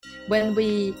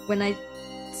when I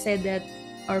said that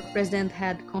our president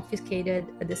had confiscated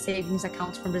the savings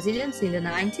accounts from Brazilians in the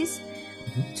 90s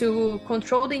to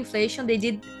control the inflation, they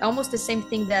did almost the same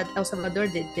thing that El Salvador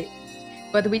did.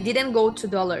 But we didn't go to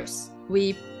dollars.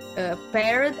 We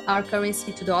paired our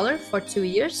currency to dollar for 2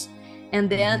 years, and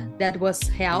then that was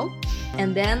real,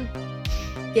 and then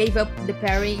gave up the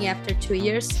pairing after 2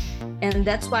 years. And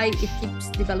that's why it keeps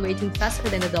devaluating faster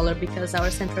than the dollar, because our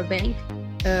central bank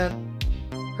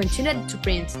continued to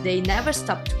print. They never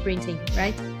stopped printing,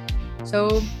 right?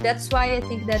 So that's why I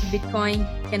think that Bitcoin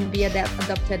can be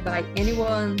adopted by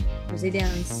anyone,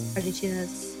 Brazilians,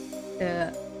 Argentinians,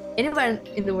 anywhere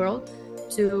in the world,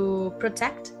 to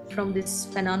protect from this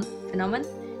phenomenon.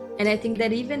 And I think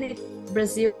that even if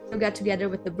Brazil got together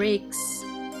with the BRICS,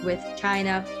 with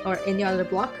China or any other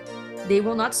bloc, they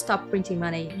will not stop printing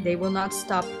money. They will not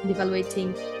stop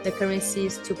devaluating the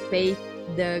currencies to pay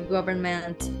the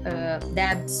government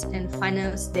debts and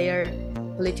finance their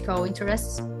political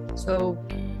interests. So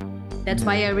that's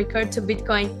why I recur to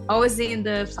Bitcoin always in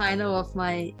the final of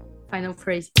my final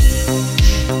phrase.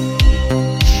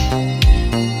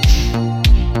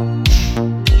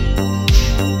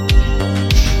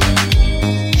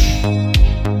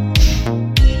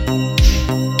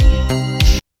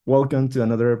 Welcome to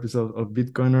another episode of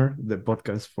Bitcoiner, the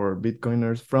podcast for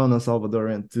Bitcoiners from El Salvador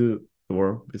and to the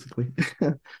world, basically.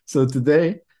 So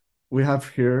today we have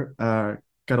here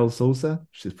Carol Souza.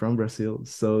 She's from Brazil.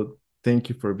 So thank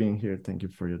you for being here. Thank you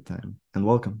for your time and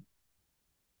welcome.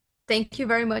 Thank you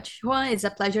very much, Juan. It's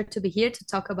a pleasure to be here to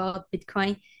talk about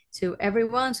Bitcoin to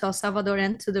everyone, to El Salvador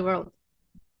and to the world.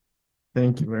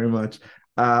 Thank you very much.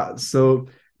 So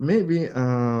maybe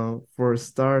for a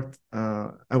start,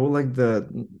 I would like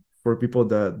for people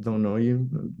that don't know you,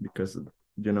 because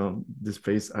this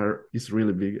space is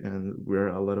really big and we're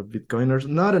a lot of Bitcoiners.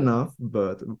 Not enough,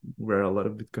 but we're a lot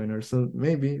of Bitcoiners. So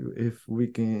maybe if we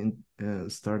can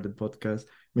start the podcast,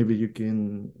 maybe you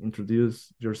can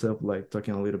introduce yourself, like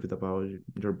talking a little bit about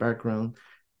your background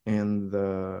and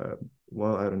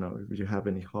well, I don't know if you have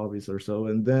any hobbies or so,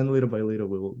 and then little by little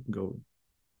we will go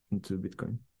into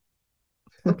Bitcoin.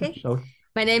 Okay.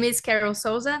 My name is Carol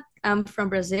Souza. I'm from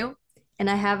Brazil, and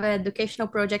I have an educational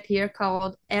project here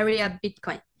called Area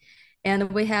Bitcoin.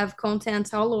 And we have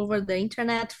content all over the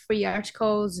internet, free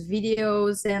articles,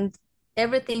 videos, and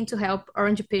everything to help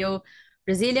Orange Pill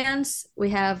Brazilians.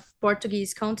 We have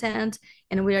Portuguese content,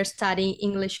 and we are studying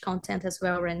English content as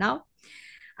well right now.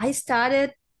 I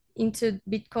started into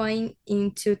Bitcoin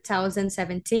in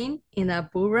 2017 in a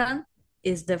bull run.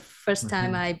 Is the first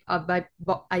time I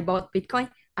bought Bitcoin.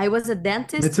 I was a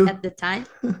dentist at the time.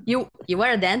 You were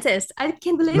a dentist? I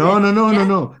can't believe it.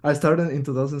 No. I started in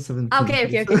 2017.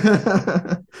 Okay.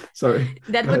 Sorry.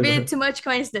 That would be too much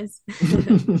coincidence.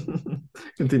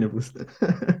 Continue, please.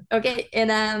 Okay,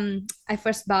 and I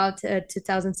first bought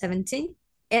 2017,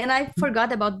 and I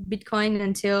forgot about Bitcoin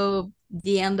until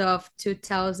the end of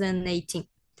 2018.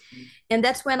 And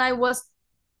that's when I was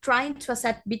trying to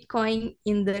accept Bitcoin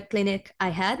in the clinic I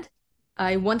had.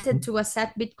 I wanted to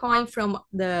accept Bitcoin from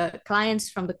the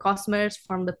clients, from the customers,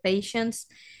 from the patients.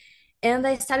 And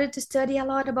I started to study a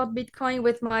lot about Bitcoin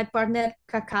with my partner,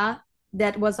 Kaka,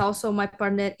 that was also my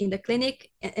partner in the clinic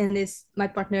and is my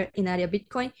partner in Area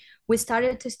Bitcoin. We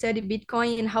started to study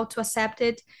Bitcoin and how to accept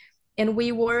it. And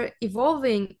we were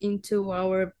evolving into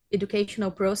our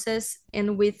educational process.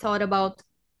 And we thought about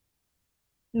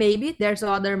maybe there's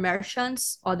other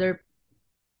merchants, other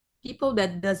people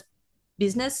that does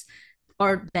business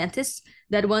or dentists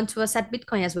that want to accept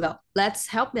Bitcoin as well. Let's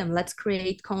help them. Let's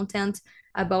create content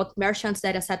about merchants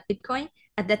that accept Bitcoin.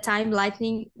 At that time,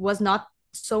 Lightning was not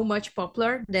so much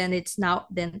popular than it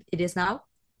is now.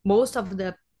 Most of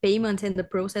the payment and the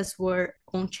process were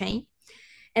on chain.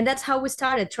 And that's how we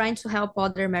started, trying to help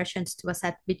other merchants to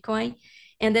accept Bitcoin.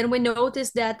 And then we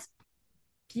noticed that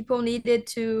people needed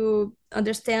to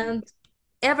understand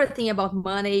everything about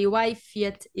money, why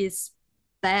fiat is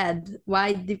bad,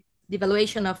 why the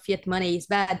devaluation of fiat money is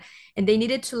bad. And they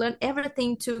needed to learn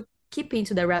everything to keep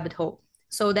into the rabbit hole.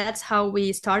 So that's how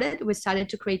we started. We started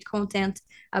to create content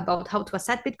about how to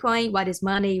accept Bitcoin, what is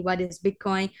money, what is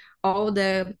Bitcoin, all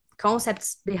the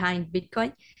concepts behind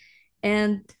Bitcoin.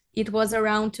 And it was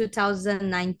around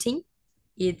 2019.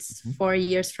 It's 4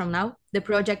 years from now. The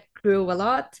project grew a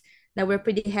lot. Now we're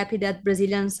pretty happy that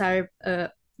Brazilians are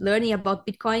learning about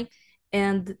Bitcoin,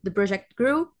 and the project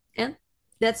grew. And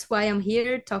that's why I'm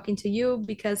here talking to you,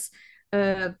 because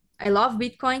I love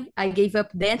Bitcoin. I gave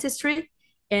up dentistry,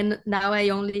 and now I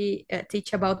only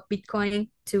teach about Bitcoin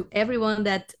to everyone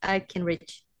that I can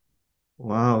reach.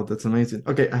 Wow, that's amazing.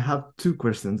 Okay, I have two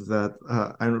questions that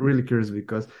I'm really curious,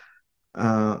 because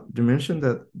You mentioned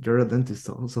that you're a dentist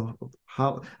also.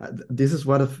 How this is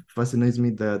what fascinates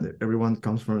me, that everyone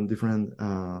comes from different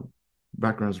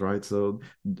backgrounds, right? So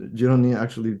you don't need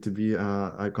actually to be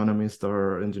a economist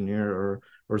or engineer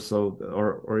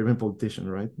or even politician,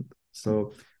 right?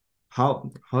 So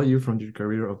how you from your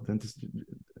career of dentist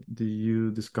do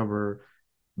you discover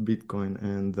Bitcoin,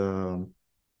 and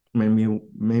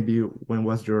maybe when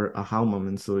was your aha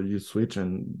moment so you switch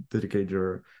and dedicate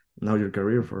your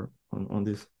career on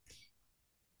this?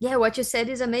 Yeah, what you said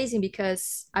is amazing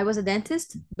because I was a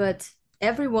dentist, but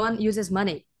everyone uses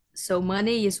money. So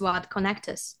money is what connects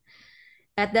us.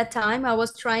 At that time, I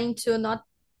was trying to not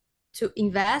to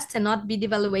invest and not be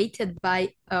devaluated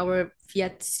by our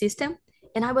fiat system.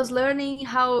 And I was learning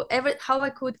how I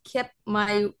could keep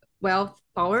my wealth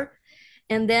power.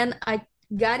 And then I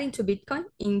got into Bitcoin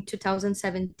in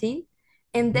 2017.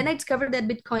 And then I discovered that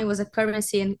Bitcoin was a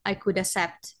currency and I could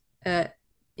accept uh,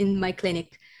 in my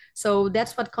clinic. So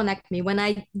that's what connected me. When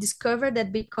I discovered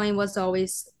that Bitcoin was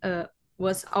always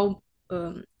was all,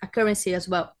 a currency as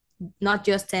well, not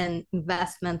just an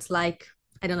investment like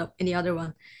I don't know any other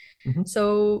one. Mhm.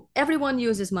 So everyone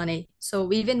uses money.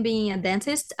 So even being a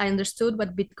dentist, I understood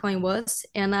what Bitcoin was,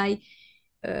 and I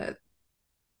uh,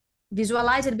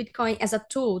 visualized Bitcoin as a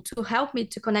tool to help me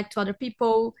to connect to other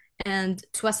people and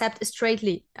to accept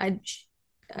straightly. I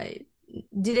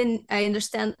didn't I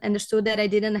understood that I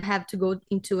didn't have to go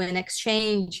into an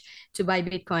exchange to buy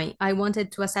Bitcoin. I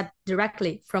wanted to accept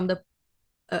directly from the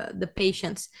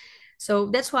patients. So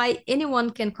that's why anyone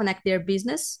can connect their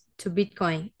business to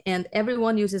Bitcoin, and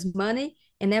everyone uses money,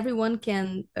 and everyone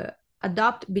can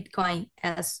adopt Bitcoin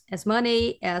as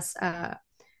money, as a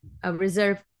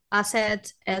reserve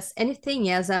asset, as anything,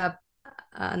 as a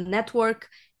network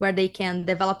where they can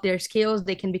develop their skills.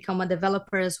 They can become a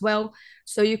developer as well.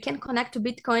 So you can connect to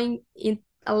Bitcoin in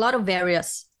a lot of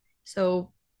areas.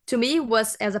 So to me, it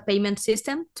was as a payment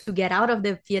system to get out of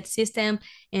the fiat system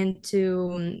and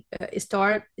to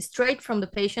start straight from the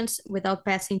patients without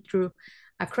passing through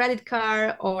a credit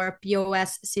card or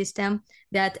POS system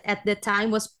that at the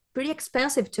time was pretty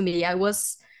expensive to me. I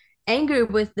was angry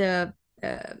with the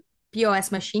uh,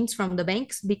 POS machines from the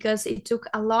banks because it took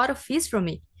a lot of fees from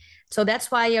me. So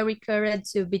that's why I recurred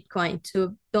to Bitcoin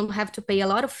to don't have to pay a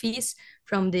lot of fees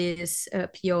from these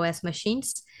POS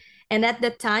machines. And at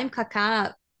that time,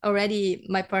 Kaka, already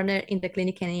my partner in the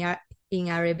clinic and in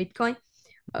area Bitcoin,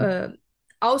 uh,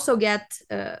 also get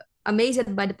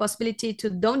amazed by the possibility to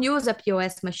don't use a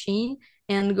POS machine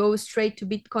and go straight to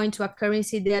Bitcoin, to a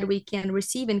currency that we can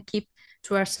receive and keep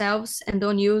to ourselves and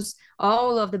don't use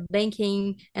all of the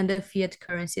banking and the fiat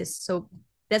currencies. So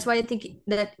that's why I think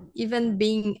that even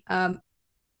being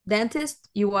dentist,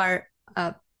 you are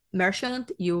a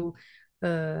merchant, you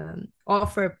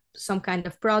offer some kind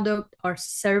of product or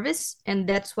service, and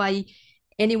that's why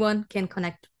anyone can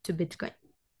connect to Bitcoin.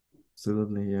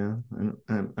 Absolutely, yeah,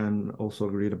 and I'm also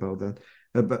agreed about that.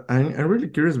 But I'm really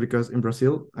curious because in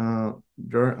Brazil,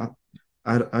 there are,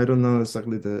 I don't know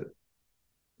exactly the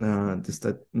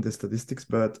statistics,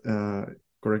 but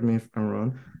correct me if I'm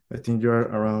wrong. I think you are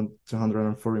around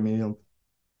 240 million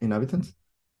inhabitants,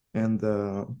 and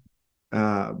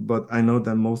but I know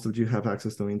that most of you have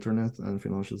access to internet and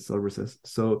financial services.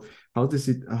 So how's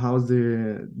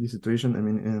the situation? I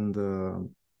mean,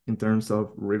 in terms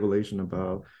of regulation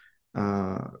about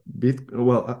bit.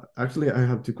 Well, actually, I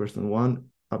have two questions. One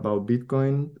about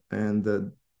Bitcoin, and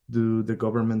do the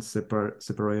government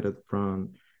separate it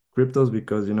from cryptos,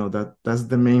 because you know that's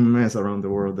the main mess around the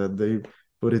world, that they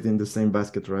put it in the same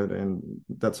basket, right? And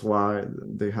that's why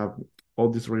they have all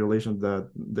these regulations that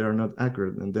they are not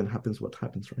accurate, and then happens what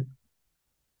happens, right?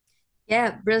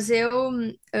 Yeah,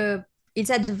 Brazil, it's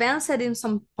advanced in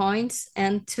some points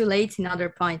and too late in other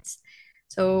points.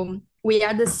 So we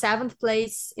are the seventh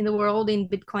place in the world in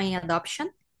Bitcoin adoption.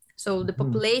 So the Mhm.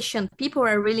 population, people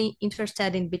are really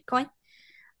interested in Bitcoin.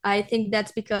 I think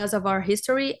that's because of our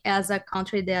history as a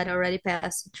country that already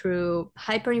passed through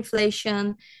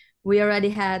hyperinflation. We already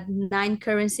had nine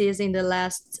currencies in the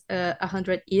last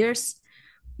 100 years.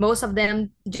 Most of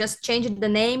them just changed the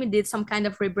name, did some kind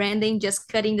of rebranding, just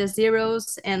cutting the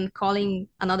zeros and calling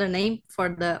another name for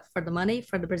the money,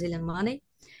 for the Brazilian money.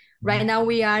 Right now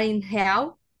we are in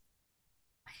real.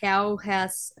 Real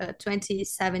has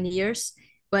 27 years,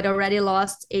 but already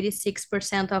lost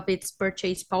 86% of its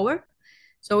purchase power.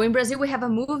 So in Brazil, we have a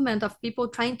movement of people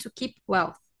trying to keep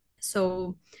wealth.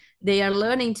 So they are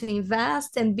learning to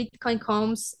invest, and Bitcoin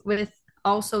comes with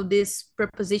also this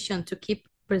proposition to keep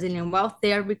Brazilian wealth.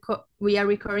 We are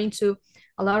recurring to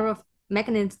a lot of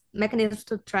mechanisms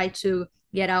to try to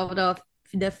get out of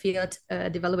the fiat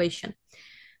devaluation.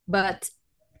 But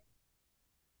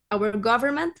our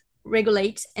government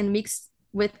regulates and mix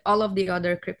with all of the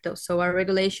other cryptos. So our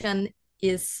regulation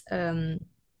is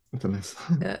It's a mess.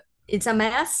 it's a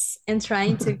mess, and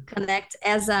trying to connect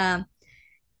as a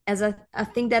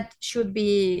thing that should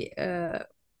be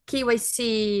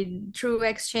KYC, true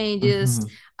exchanges. Mhm.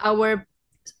 Our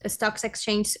stocks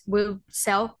exchange will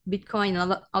sell Bitcoin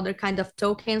and other kind of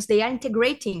tokens. They are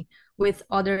integrating with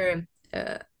other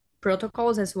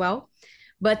protocols as well,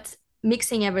 but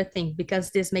mixing everything because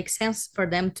this makes sense for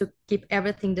them to keep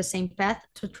everything the same path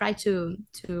to try to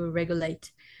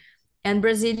regulate. And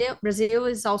Brazil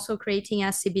is also creating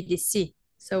a CBDC.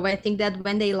 So I think that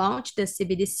when they launch the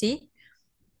CBDC,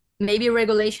 maybe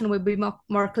regulation will be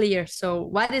more clear. So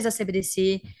what is a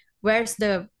CBDC? Where's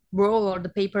the role or the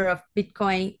paper of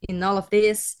Bitcoin in all of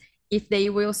this? If they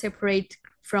will separate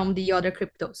from the other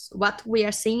cryptos. What we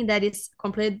are seeing that is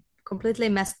completely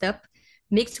messed up,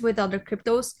 mixed with other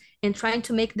cryptos, and trying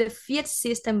to make the fiat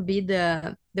system be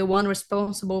the one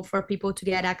responsible for people to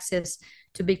get access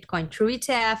to Bitcoin through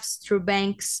ETFs, through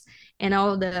banks, and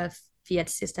all the fiat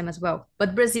system as well.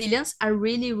 But Brazilians are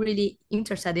really, really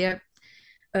interested. They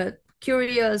are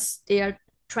curious. They are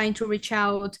trying to reach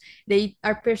out. They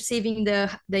are perceiving the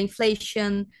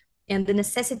inflation and the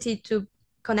necessity to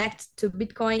connect to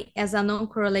Bitcoin as a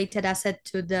non-correlated asset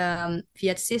to the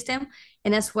fiat system,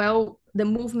 and as well the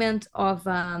movement of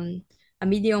a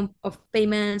medium of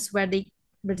payments where the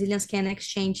Brazilians can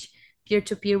exchange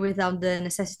peer-to-peer without the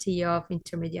necessity of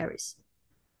intermediaries.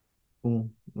 Oh,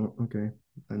 okay,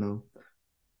 I know.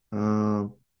 Uh,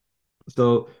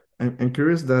 so I'm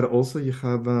curious that also you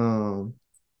have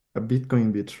a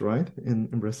Bitcoin beach, right, in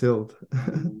Brazil,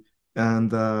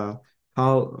 and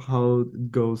how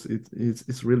it goes.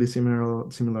 It's really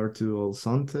similar to El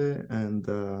Sante,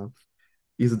 and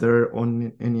is there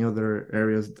on any other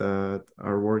areas that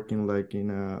are working like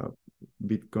in a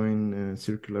Bitcoin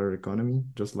circular economy,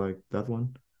 just like that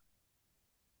one,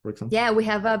 for example? Yeah, we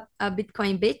have a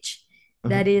Bitcoin beach Uh-huh.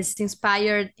 that is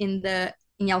inspired in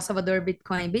El Salvador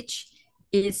Bitcoin beach.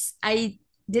 Is I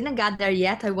didn't get there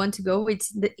yet. I want to go.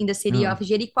 It's in the city Yeah. of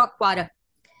Jericoacoara.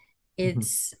 Mhm.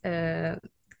 It's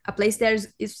a place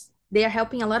is they are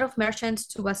helping a lot of merchants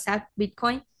to accept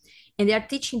Bitcoin, and they are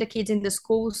teaching the kids in the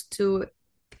schools to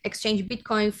exchange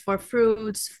Bitcoin for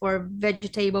fruits, for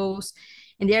vegetables,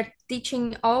 and they are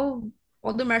teaching all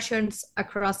the merchants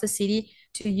across the city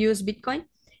to use Bitcoin.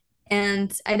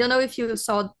 And I don't know if you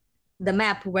saw the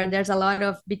map where there's a lot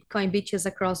of Bitcoin beaches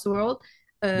across the world.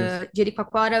 Yes.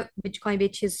 Jericoacoara Bitcoin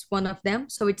beach is one of them.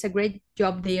 So it's a great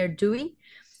job they are doing.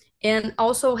 And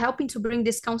also helping to bring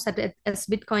this concept as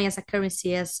Bitcoin as a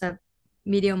currency, as a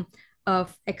medium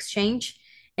of exchange.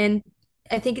 And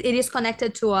I think it is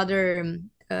connected to other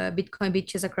Bitcoin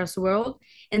beaches across the world.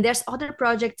 And there's other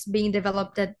projects being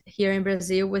developed here in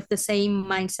Brazil with the same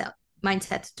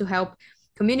mindset to help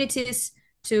communities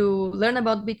to learn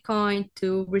about Bitcoin,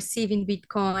 to receive in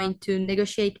Bitcoin, to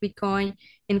negotiate Bitcoin,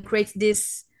 and create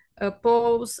this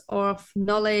poles of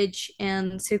knowledge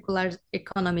and circular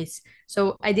economies.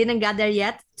 So I didn't get there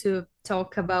yet to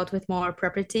talk about with more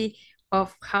property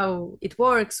of how it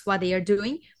works, what they are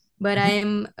doing, but I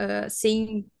Mhm. am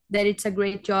seeing that it's a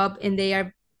great job and they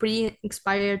are pretty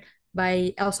inspired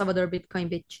by El Salvador Bitcoin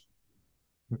Beach.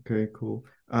 Okay, cool.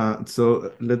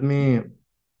 So let me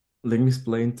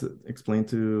explain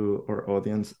to our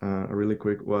audience really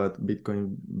quick what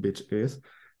Bitcoin Beach is.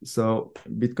 So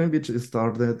Bitcoin Beach is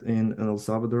started in El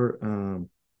Salvador.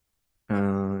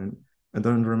 Uh, I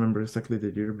don't remember exactly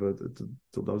the year, but it's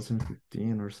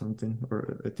 2015 or something,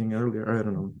 or I think earlier. I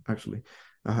don't know actually.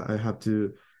 I have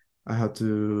to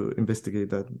investigate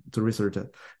that, to research that.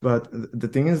 But the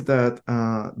thing is that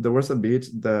there was a beach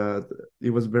that it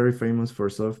was very famous for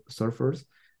surfers,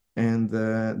 and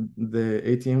the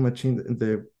ATM machine,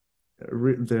 the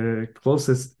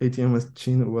closest ATM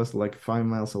machine was like 5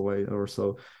 miles away or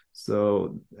so.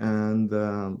 So and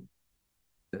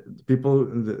people,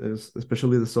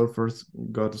 especially the surfers,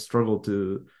 got to struggle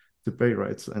to pay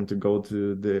rights and to go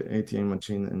to the ATM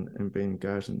machine and pay in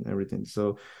cash and everything.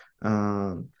 So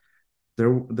um,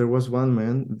 there was one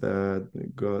man that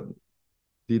got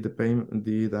did the payment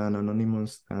did an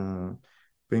anonymous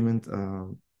payment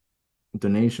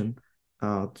donation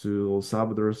to El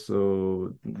Salvador,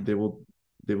 so they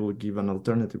will give an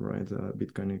alternative, right,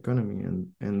 Bitcoin economy,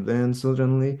 and then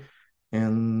suddenly,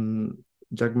 and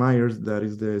Jack Myers, that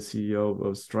is the CEO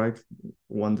of Strike,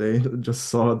 one day just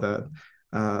saw that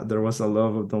there was a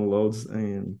lot of downloads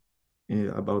in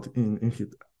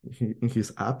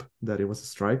his app, that it was a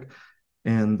Strike,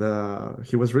 and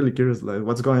he was really curious, like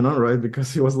what's going on, right?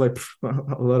 Because he was like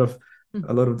a lot of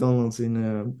downloads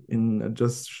in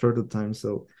just shorter time.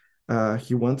 So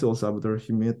he went to El Salvador.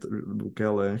 He met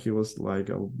Bukele, and he was like,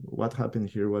 "What happened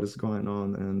here? What is going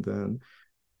on?"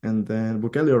 And then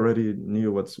Bukele already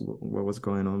knew what was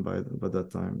going on by that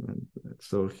time, and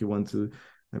so he went to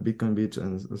Bitcoin Beach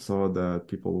and saw that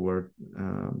people were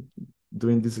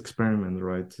doing this experiment,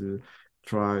 right, to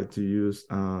try to use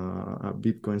a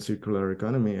Bitcoin circular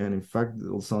economy. And in fact,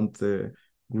 El Sante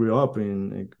grew up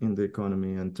in the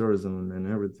economy and tourism and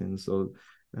everything. So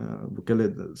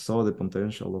Bukele saw the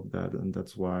potential of that, and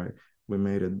that's why we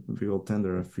made it real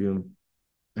tender a few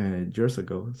years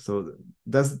ago. So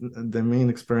that's the main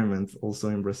experiment also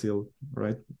in Brazil,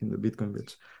 right? In the Bitcoin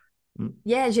Beach. Mm.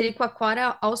 Yeah,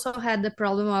 Jericoacoara also had the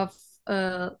problem of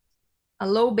a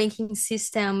low banking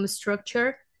system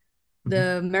structure. Mhm.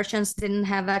 The merchants didn't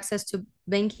have access to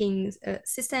banking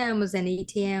systems and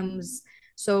ATMs.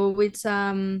 So it's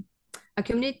a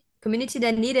community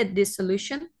that needed this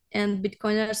solution, and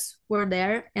Bitcoiners were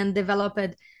there and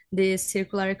developed this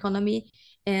circular economy.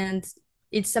 And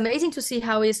it's amazing to see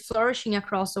how it's flourishing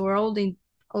across the world in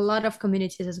a lot of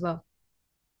communities as well.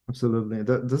 Absolutely.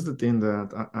 That's the thing that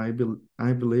I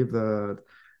believe that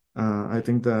I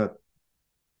think that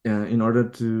in order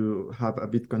to have a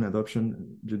Bitcoin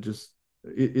adoption, you just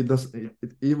it does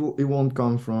it won't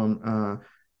come from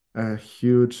a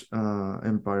huge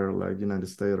empire like United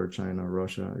States or China or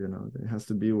Russia. It has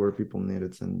to be where people need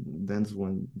it, and that's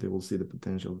when they will see the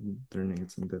potential of their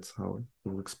needs, and that's how it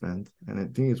will expand. And I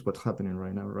think it's what's happening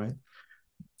right now, right?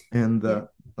 And Yeah.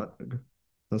 uh,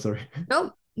 I'm sorry.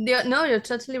 No, no, you're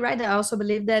totally right. I also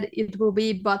believe that it will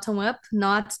be bottom up,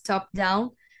 not top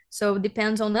down. So it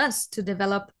depends on us to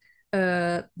develop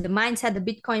the mindset, the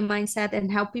Bitcoin mindset,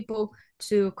 and help people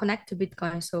to connect to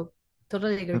Bitcoin. So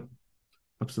totally agree.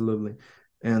 Absolutely.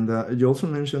 And you also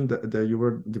mentioned that you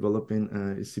were developing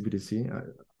CBDC.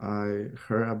 I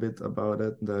heard a bit about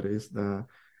it. That is the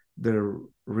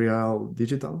real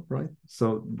digital, right?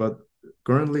 So, but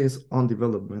currently it's on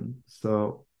development.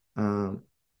 So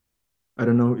I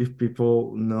don't know if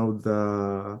people know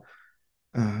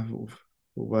uh,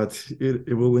 what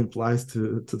it will implies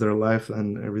to their life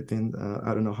and everything.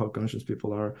 I don't know how conscious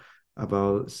people are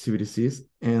about CBDCs.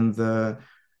 And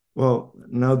well,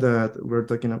 now that we're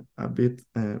talking a bit,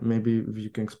 maybe if you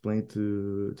can explain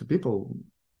to people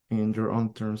in your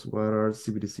own terms what are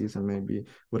CBDCs and maybe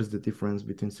what is the difference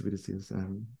between CBDCs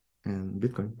and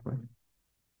Bitcoin, right?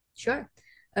 Sure.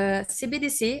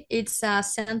 CBDC, it's a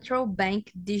central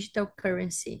bank digital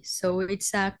currency. So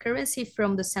it's a currency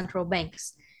from the central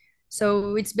banks.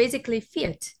 So it's basically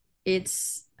fiat.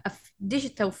 It's a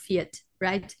digital fiat,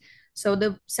 right? So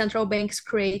the central banks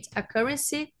create a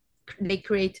currency. They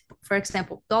create, for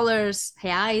example, dollars,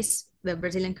 reais, the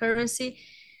Brazilian currency.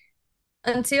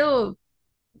 Until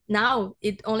now,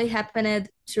 it only happened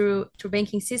through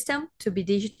banking system to be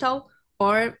digital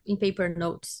or in paper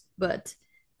notes. But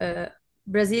uh,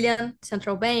 Brazilian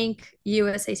central bank,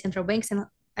 USA central banks, and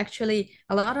actually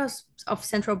a lot of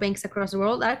central banks across the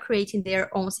world are creating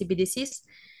their own CBDCs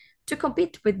to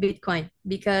compete with Bitcoin,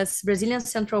 because Brazilian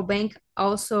central bank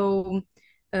also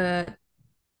uh,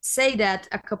 say that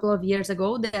a couple of years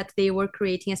ago that they were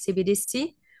creating a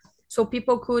CBDC so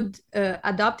people could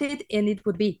adopt it and it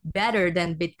would be better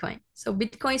than Bitcoin. So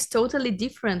Bitcoin is totally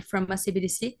different from a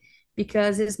CBDC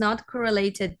because it's not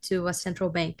correlated to a central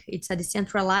bank. It's a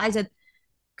decentralized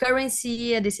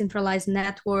currency, a decentralized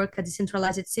network, a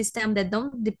decentralized system that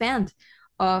don't depend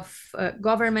of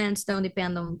governments, don't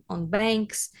depend on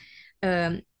banks.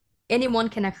 Um, Anyone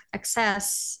can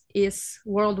access, is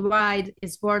worldwide,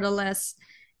 is borderless,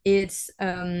 it's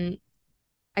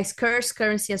a scarce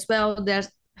currency as well that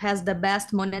has the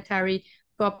best monetary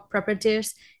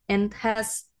properties and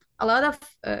has a lot of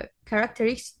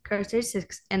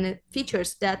characteristics and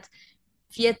features that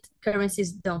fiat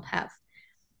currencies don't have.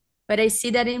 But I see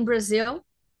that in Brazil,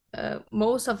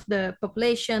 most of the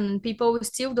population people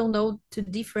still don't know to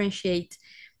differentiate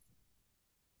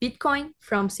Bitcoin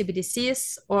from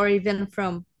CBDCs or even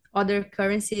from other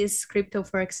currencies, crypto,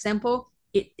 for example.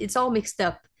 It's all mixed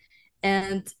up.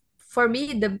 And for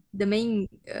me, the main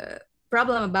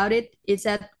problem about it is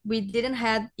that we didn't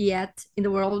have yet in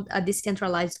the world a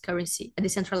decentralized currency, a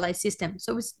decentralized system.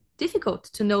 So it's difficult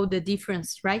to know the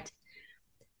difference, right?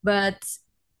 But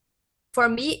for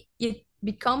me, it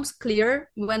becomes clear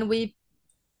when we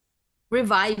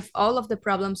revive all of the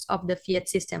problems of the fiat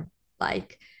system,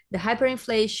 like the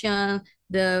hyperinflation,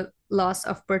 the loss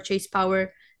of purchase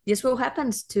power. This will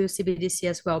happen to CBDC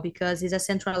as well because it's a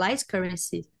centralized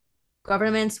currency.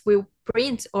 Governments will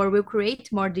print or will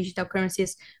create more digital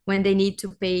currencies when they need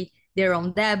to pay their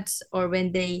own debts or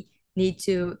when they need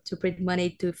to print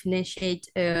money to financiate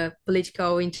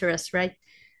political interests, right?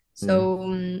 Yeah.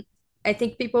 So I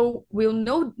think people will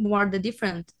know more the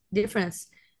difference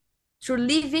through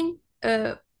living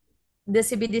the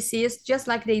CBDCs just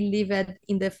like they lived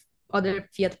in the other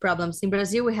fiat problems. In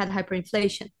Brazil, we had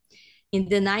hyperinflation. In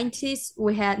the 90s,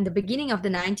 in the beginning of the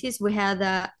 90s, we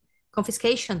had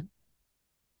confiscation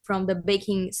from the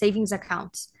banking savings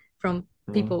accounts from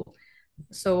Wow. people.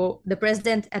 So the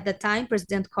president at the time,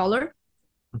 President Collor,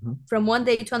 Mhm. from one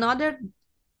day to another,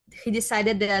 he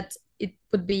decided that it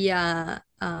would be a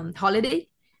holiday.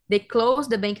 They closed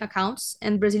the bank accounts,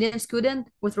 and Brazilians couldn't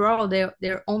withdraw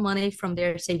their own money from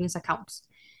their savings accounts.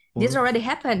 This What? already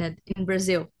happened in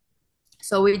Brazil.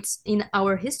 So it's in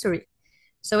our history.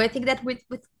 So I think that with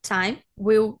time,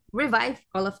 we'll revive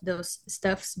all of those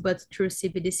stuffs, but through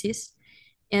CBDCs,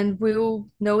 and we'll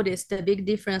notice the big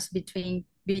difference between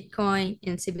Bitcoin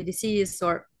and CBDCs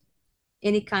or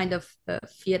any kind of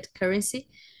fiat currency,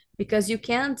 because you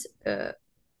can't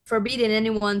forbid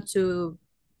anyone to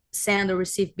send or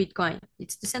receive Bitcoin.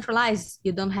 It's decentralized.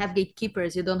 You don't have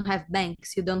gatekeepers. You don't have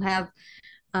banks. You don't have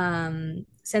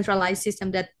centralized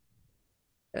system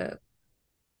uh,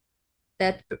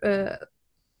 that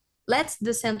lets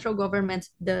the central government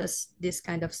does this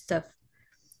kind of stuff.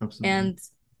 Absolutely. And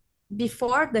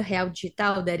before the Real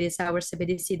Digital, that is our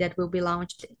CBDC that will be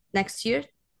launched next year,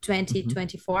 Mhm.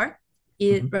 2024.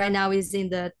 It Mhm. right now is in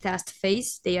the test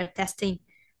phase. They are testing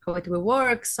how it will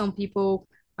work. Some people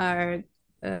are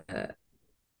uh,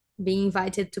 being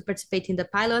invited to participate in the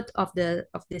pilot of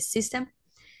this system.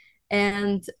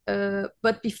 And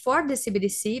but before the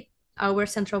CBDC, our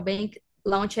central bank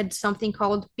launched something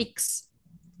called PIX.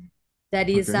 That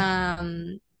is Okay.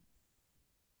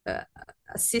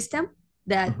 a system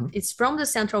that Uh-huh. is from the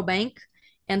central bank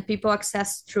and people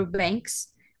access through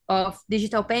banks of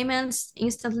digital payments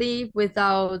instantly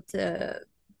without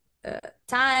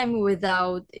time,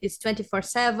 without it's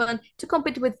 24/7 to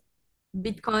compete with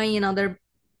Bitcoin and other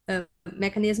uh,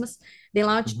 mechanisms. They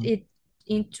launched Mhm. it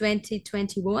in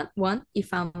 2021,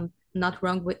 if I'm not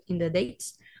wrong in the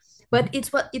dates. But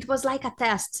Mhm. it was like a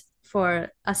test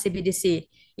for a CBDC.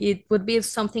 It would be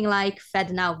something like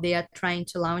FedNow they are trying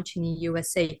to launch in the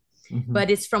USA, Mhm. but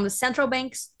it's from the central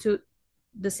banks to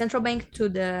the central bank to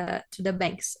the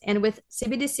banks. And with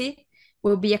CBDC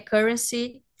will be a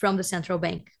currency from the central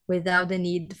bank without the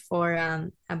need for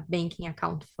a banking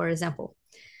account, for example.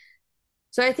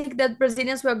 So I think that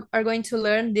Brazilians are going to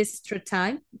learn this through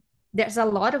time. There's a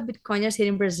lot of Bitcoiners here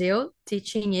in Brazil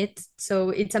teaching it.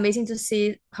 So it's amazing to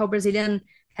see how Brazilian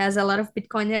has a lot of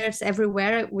Bitcoiners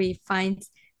everywhere. We find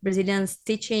Brazilians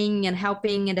teaching and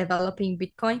helping and developing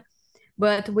Bitcoin.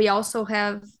 But we also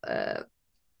have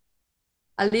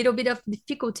a little bit of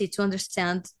difficulty to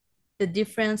understand the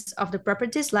difference of the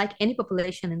properties like any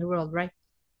population in the world, right?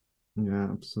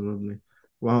 Yeah, absolutely.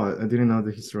 Wow, I didn't know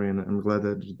the history, and I'm glad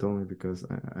that you told me because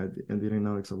I didn't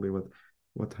know exactly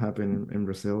what happened in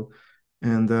Brazil.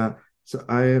 And so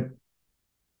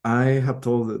I have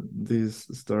told this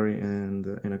story and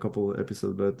in a couple of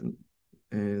episodes, but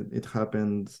it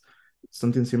happened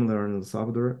something similar in El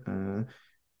Salvador.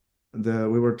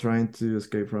 We were trying to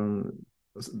escape from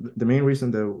the main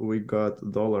reason that we got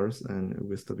dollars and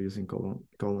we stopped using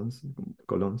colons.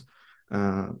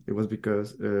 It was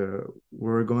because we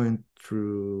were going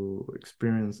through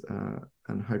experience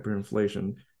and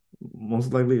hyperinflation.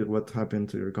 Most likely, what happened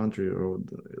to your country or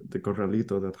the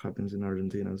corralito that happens in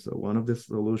Argentina. So one of the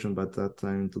solutions, by that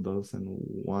time,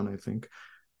 2001, I think,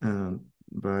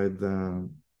 by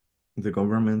the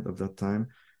government of that time,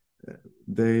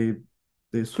 they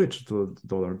they switched to the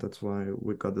dollar. That's why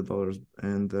we got the dollars.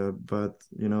 And but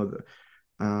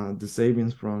the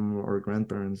savings from our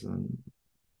grandparents and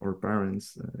our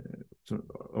parents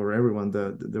or everyone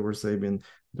that they were saving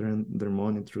their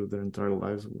money through their entire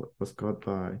lives was cut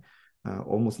by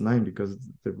almost nine because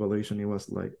the valuation it was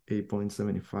like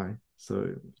 8.75.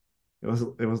 So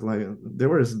it was like they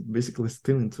were basically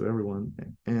stealing to everyone.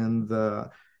 And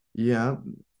yeah,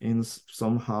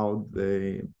 somehow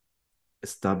they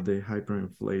stop the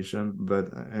hyperinflation.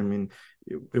 But I mean,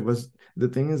 it was the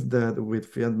thing is that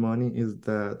with fiat money is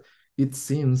that it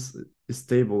seems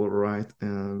stable, right?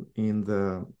 In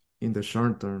the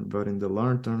short term, but in the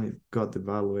long term, it got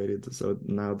devaluated. So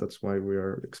now that's why we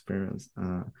are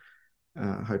experiencing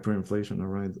hyperinflation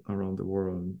around the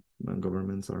world, and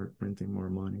governments are printing more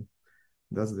money.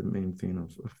 That's the main thing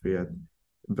of fiat.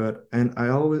 But and I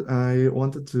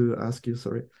wanted to ask you,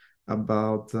 sorry,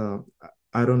 about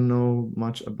I don't know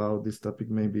much about this topic.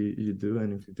 Maybe you do,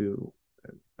 and if you do,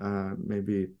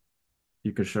 maybe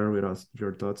you can share with us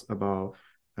your thoughts about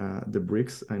the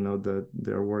BRICS. I know that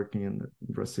they're working in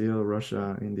Brazil,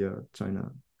 Russia, India,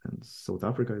 China, and South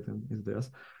Africa. I think is this.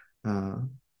 Uh,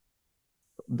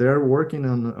 they're working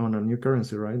on a new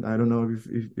currency, right? I don't know if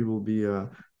it will be a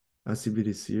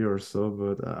CBDC or so,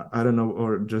 but I don't know,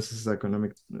 or just as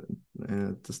economic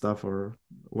stuff, or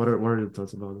what are your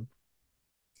thoughts about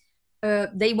it?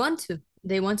 They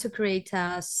want to create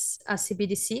a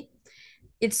CBDC.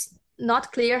 It's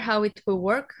not clear how it will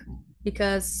work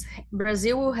because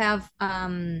Brazil will have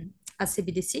a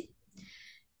CBDC,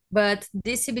 but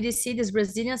this CBDC, this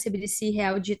Brazilian CBDC,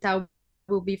 Real Digital,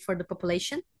 will be for the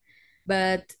population.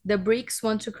 But the BRICS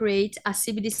want to create a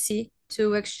CBDC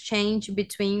to exchange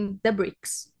between the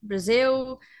BRICS,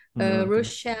 Brazil, Okay.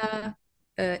 Russia,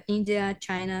 India,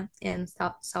 China, and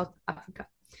South Africa.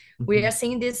 We are Hmm.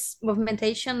 seeing this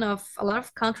movimentation of a lot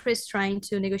of countries trying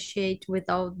to negotiate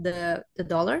without the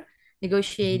dollar, Hmm.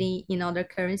 negotiating in other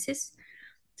currencies.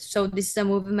 So this is a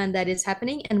movement that is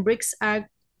happening, and BRICS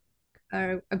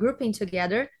are grouping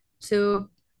together to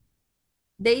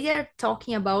they are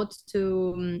talking about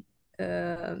to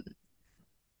uh,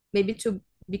 maybe to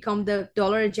become the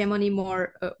dollar hegemony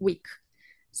more weak.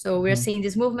 So we're Hmm. seeing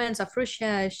these movements of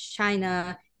Russia,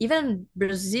 China, even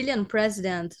Brazilian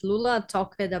president Lula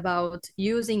talked about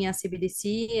using a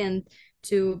CBDC and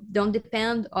to don't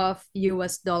depend of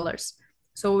US dollars.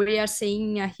 So we are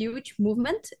seeing a huge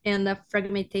movement and a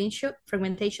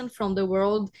fragmentation from the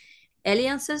world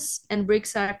alliances, and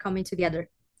BRICS are coming together.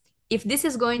 If this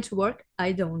is going to work,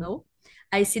 I don't know.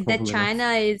 I see that Hopefully not. China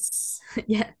is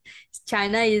yeah,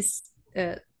 China is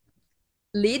uh,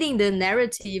 leading the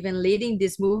narrative and leading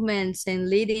these movements and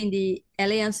leading the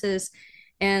alliances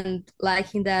and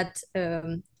liking that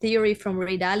theory from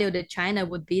Ray Dalio that China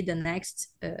would be the next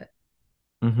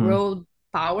Hmm. world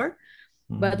power.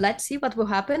 But Hmm. let's see what will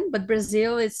happen. But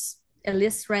Brazil is, at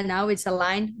least right now, it's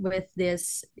aligned with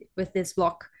this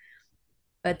block.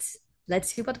 But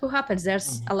let's see what will happen.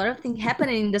 There's a lot of things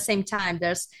happening in the same time.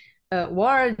 There's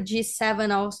war,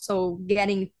 G7 also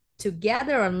getting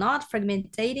together or not,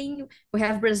 fragmentating. We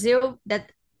have Brazil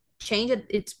that changed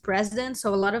its president,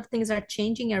 so a lot of things are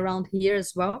changing around here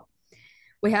as well.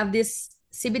 We have this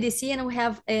CBDC and we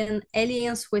have an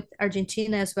alliance with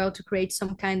Argentina as well to create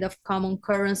some kind of common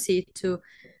currency to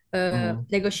Oh,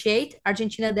 negotiate.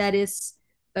 Argentina that is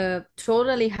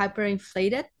totally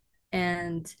hyperinflated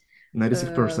and uh,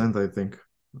 96%, I think.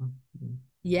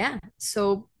 yeah.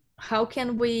 So how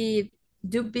can we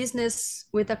do business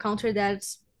with a country that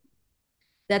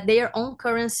their own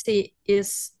currency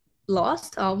is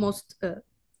lost, almost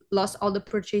lost all the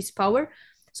purchase power?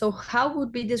 So how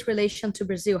would be this relation to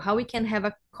Brazil? How we can have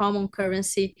a common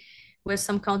currency with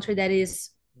some country that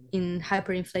is in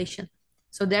hyperinflation?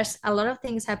 So there's a lot of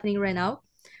things happening right now.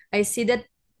 I see that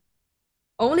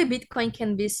only Bitcoin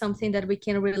can be something that we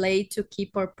can relate to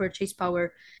keep our purchase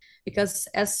power because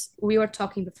as we were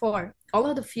talking before, all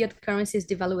of the fiat currencies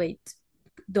devaluate.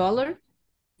 Dollar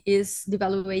is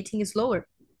devaluating slower,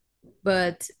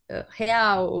 but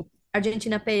real,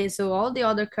 Argentina peso, all the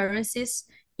other currencies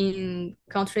in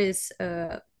countries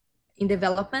in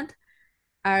development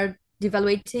are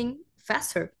devaluating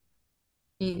faster.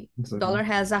 Exactly. Dollar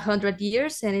has 100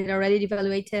 years and it already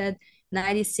devaluated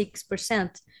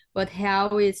 96%, but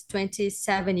real is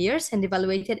 27 years and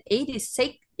devaluated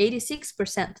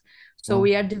 86%. So Wow.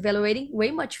 we are devaluating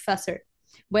way much faster.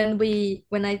 When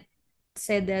I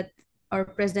said that our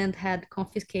president had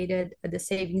confiscated the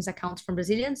savings accounts from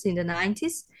Brazilians in the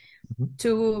 90s Mhm.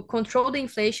 to control the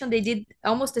inflation, they did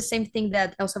almost the same thing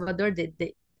that El Salvador did.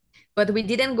 But we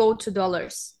didn't go to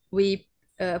dollars. We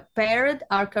paired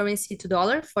our currency to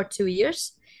dollar for 2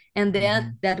 years, and then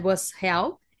Mhm. that was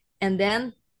real, and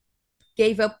then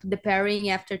gave up the pairing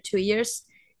after 2 years,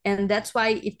 and that's why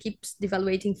it keeps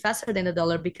devaluating faster than the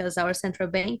dollar because our central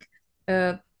bank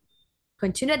uh,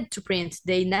 continued to print.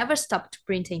 They never stopped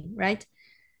printing, right?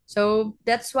 So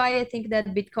that's why I think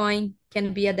that Bitcoin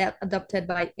can be adopted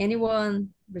by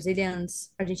anyone,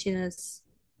 Brazilians, Argentinians,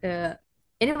 uh,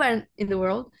 anywhere in the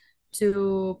world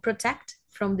to protect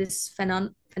from this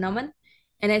phenomenon.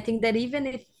 And I think that even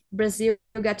if Brazil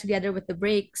got together with the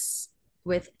BRICS,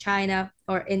 with China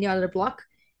or any other bloc,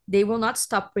 they will not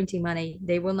stop printing money.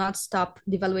 They will not stop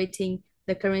devaluating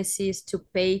the currencies to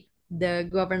pay the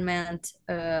government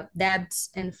debts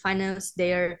and finance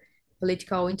their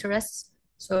political interests.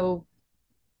 So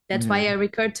that's Yeah, why I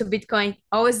recur to Bitcoin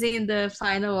always in the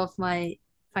final of my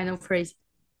final phrase.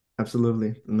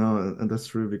 absolutely. No, and that's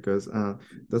true because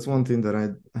that's one thing that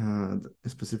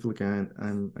specifically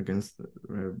I'm against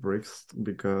BRICS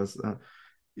because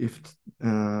if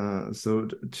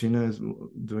China is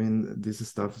doing this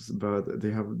stuff, but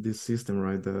they have this system,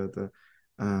 right? The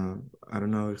uh, I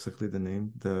don't know exactly the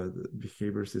name, the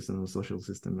behavior system or social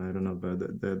system. I don't know,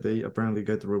 but they apparently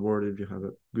get rewarded if you have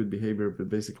a good behavior. But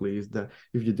basically, is that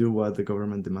if you do what the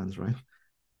government demands, right?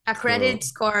 A credit So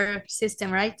score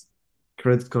system, right?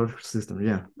 credit card system,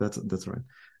 yeah, that's right.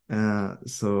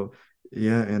 So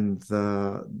yeah, and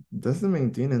that's the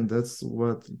main thing, and that's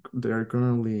what they are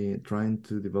currently trying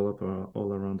to develop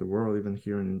all around the world. Even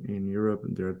here in Europe,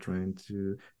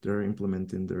 they're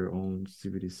implementing their own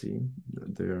CBDC.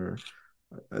 They are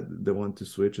they want to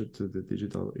switch it to the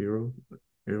digital euro,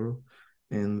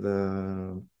 and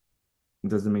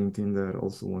that's the main thing that I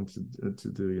also want to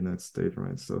do United States,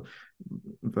 right? So,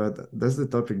 but that's the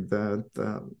topic that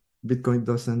Bitcoin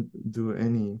doesn't do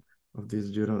any of this.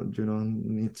 You don't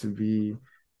need to be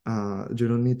you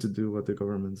don't need to do what the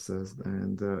government says,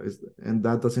 and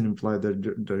that doesn't imply that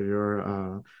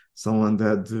you're someone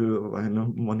that do I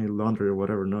know money laundry or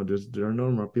whatever. No, there are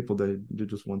normal people that you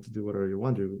just want to do whatever you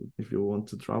want. If you want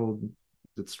to travel,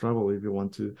 let's travel. If you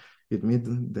want to eat meat,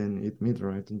 then eat meat,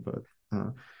 right? But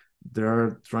they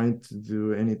are trying to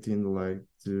do anything like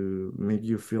to make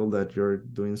you feel that you're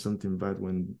doing something bad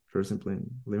when you're simply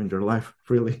living your life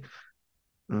freely.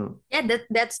 Yeah,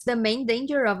 that's the main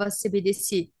danger of a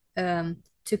CBDC,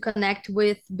 to connect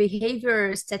with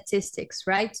behavior statistics,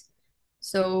 right?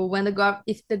 So when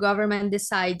if the government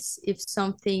decides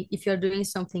if you're doing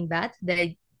something bad,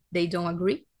 they don't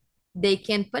agree, they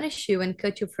can punish you and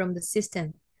cut you from the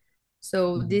system.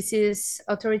 So Mhm. this is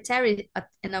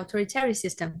an authoritarian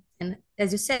system. And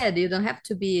as you said, you don't have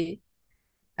to be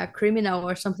a criminal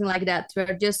or something like that.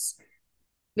 You're just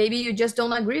maybe you just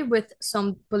don't agree with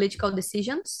some political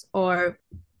decisions or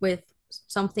with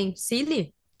something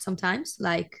silly sometimes,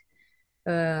 like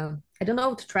I don't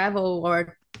know, to travel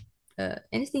or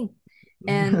anything,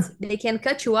 and Yeah, they can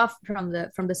cut you off from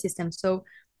the system. So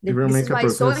if you this make is a why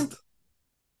it's protest,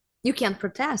 you can't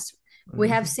protest. We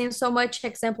have uh, seen so much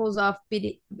examples of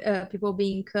people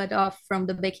being cut off from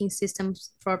the banking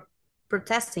systems for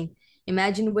protesting.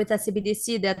 Imagine with a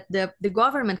CBDC that the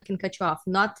government can cut you off,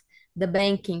 not the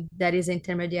banking that is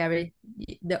intermediary.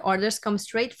 The orders come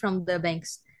straight from the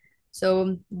banks.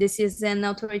 So this is an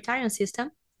authoritarian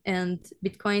system, and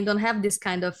Bitcoin don't have this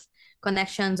kind of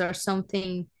connections or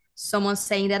something. Someone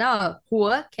saying that, oh,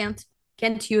 Hua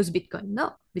can't use Bitcoin.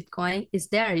 No, Bitcoin is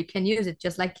there. You can use it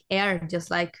just like air,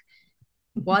 just like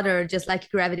water, just like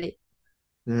gravity.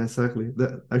 yeah, exactly.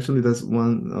 That actually that's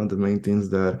one of the main things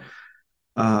that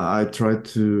I try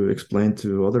to explain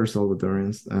to other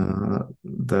Salvadorians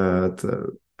that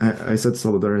I said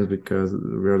Salvadorians because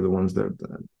we are the ones that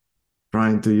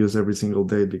trying to use every single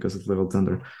day because of level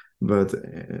tender, but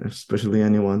especially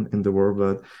anyone in the world.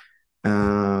 But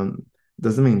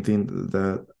that's the main thing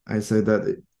that I say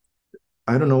that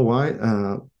I don't know why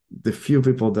the few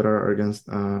people that are against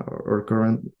our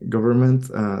current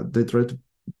government they try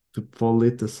to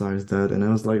politicize that, and I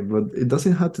was like, but it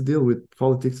doesn't have to deal with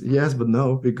politics. Yes, but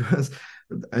no, because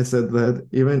I said that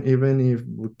even if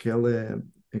Bukele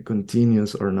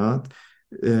continues or not,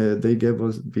 they gave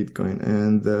us Bitcoin,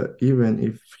 and even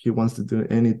if he wants to do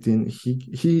anything,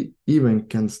 he even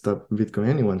can stop Bitcoin.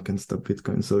 Anyone can stop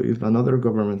Bitcoin. So if another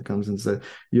government comes and says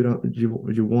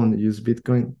you won't use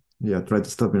Bitcoin, yeah, try to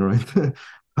stop me, right?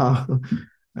 How?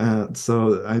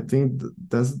 So I think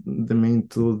that's the main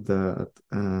tool that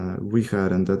we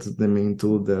had, and that's the main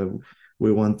tool that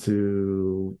we want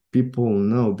to people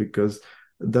know, because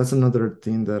that's another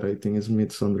thing that I think is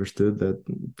misunderstood, that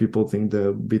people think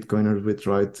the Bitcoiners will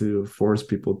try to force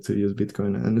people to use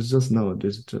Bitcoin, and it's just no,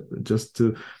 just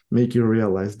to make you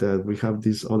realize that we have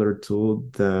this other tool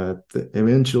that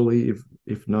eventually,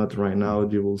 if not right now,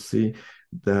 you will see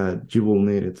that you will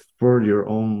need it for your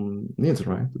own needs,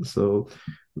 right? So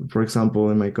for example,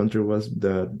 in my country was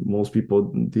that most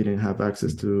people didn't have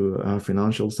access to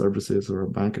financial services or a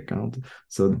bank account.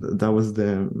 So that was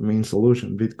the main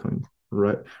solution, Bitcoin,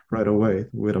 right, right away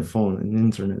with a phone and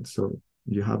internet. So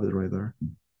you have it right there.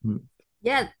 Mm.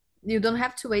 Yeah, you don't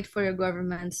have to wait for your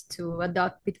government to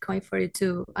adopt Bitcoin for you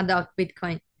to adopt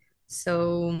Bitcoin.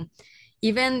 So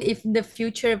even if the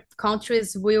future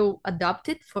countries will adopt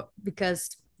it for because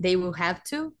they will have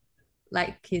to,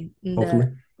 like in the Hopefully.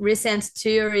 recent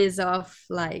theories of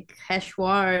like hash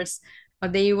wars, or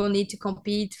they will need to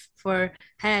compete for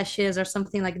hashes or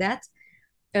something like that.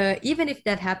 Even if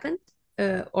that happened,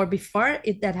 or before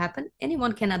it that happened,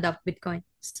 anyone can adopt Bitcoin.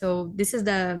 So this is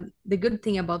the good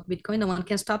thing about Bitcoin. No one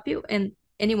can stop you, and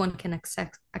anyone can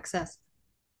access.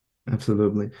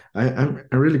 Absolutely. I'm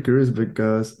really curious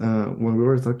because when we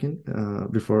were talking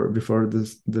before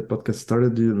the podcast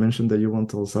started, you mentioned that you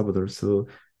want El Salvador. So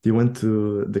You went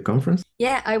to the conference?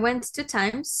 Yeah, I went 2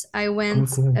 times. I Oh, went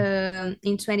cool.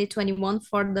 in 2021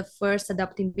 for the first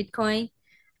Adopting Bitcoin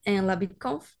and La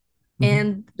BitConf. Hmm.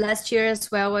 And last year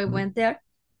as well, I went there.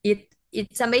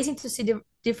 It's amazing to see the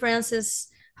differences,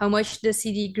 how much the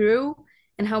city grew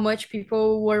and how much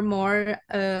people were more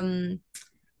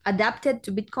adapted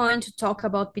to Bitcoin to talk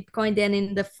about Bitcoin than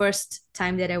in the first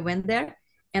time that I went there.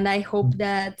 And I hope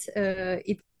that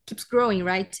it keeps growing,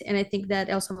 right? And I think that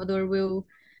El Salvador will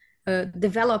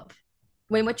develop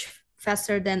way much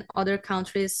faster than other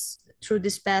countries through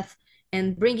this path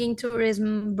and bringing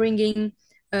tourism, bringing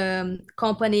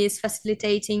companies,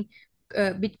 facilitating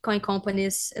Bitcoin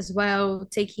companies as well,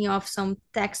 taking off some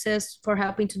taxes for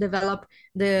helping to develop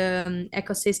the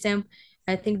ecosystem.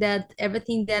 I think that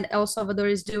everything that El Salvador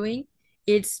is doing,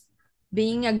 it's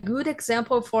being a good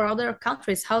example for other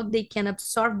countries, how they can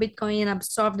absorb Bitcoin and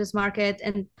absorb this market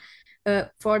and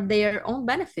for their own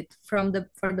benefit for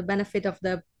the benefit of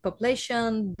the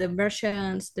population, the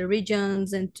merchants, the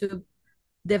regions, and to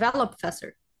develop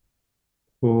faster.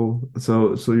 Cool.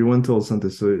 So you went to El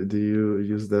Santos. So do you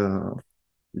use the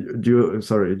do you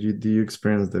sorry, do you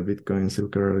experience the Bitcoin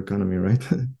Silk Road economy, right?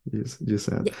 You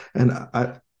said. Yeah. And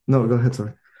I no, go ahead,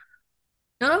 sorry.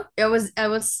 No, I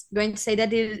was going to say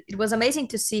that it was amazing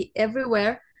to see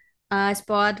everywhere a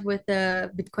spot with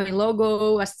the Bitcoin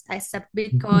logo, accept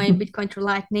Bitcoin, Bitcoin through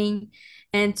Lightning,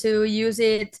 and to use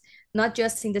it not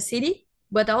just in the city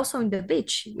but also in the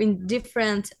beach in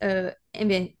different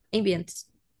ambience.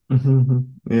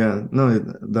 Yeah, no,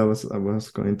 that was I was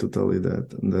going to tell you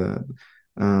that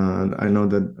I know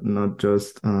that not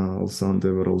just El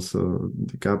Santo but also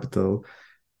the capital.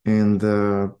 And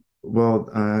well,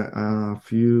 a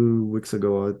few weeks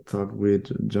ago, I talked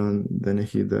with John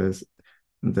Dennehy, that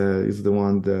is the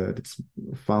one that it's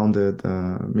founded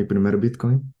Mi Primer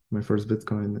Bitcoin, my first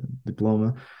Bitcoin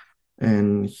diploma.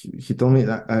 And he told me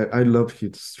that I love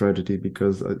his strategy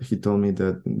because he told me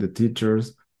that the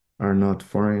teachers are not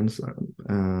foreigners,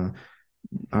 are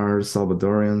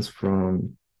Salvadorians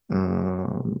from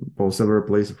well, several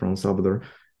places from Salvador,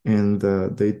 and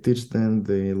they teach them,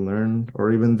 they learn,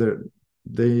 or even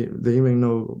they even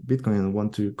know Bitcoin and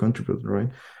want to contribute, right?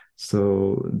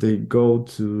 So they go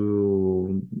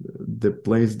to the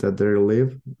place that they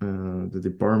live, the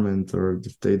department or the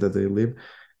state that they live,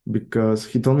 because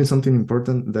he told me something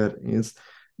important that is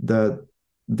that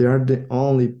they are the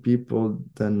only people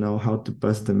that know how to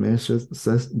pass the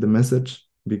message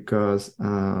because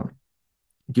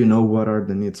you know what are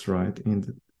the needs, right, in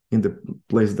the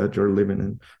place that you're living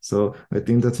in. So I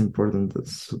think that's important,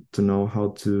 that's to know how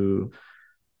to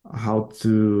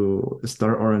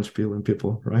start orange peeling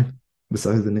people, right?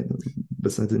 Besides the need,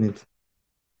 besides the need.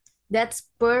 That's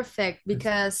perfect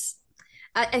because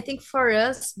I think for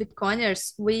us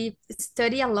Bitcoiners, we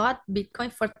study a lot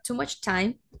Bitcoin for too much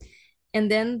time,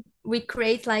 and then we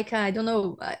create like I don't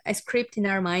know a script in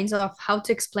our minds of how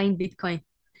to explain Bitcoin.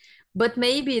 But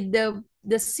maybe the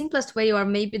simplest way or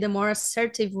maybe the more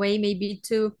assertive way maybe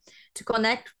to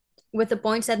connect with the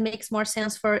points that makes more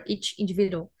sense for each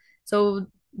individual. So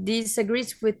this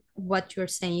agrees with what you're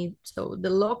saying. So the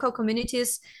local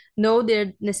communities know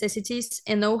their necessities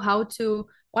and know how to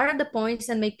what are the points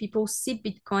that make people see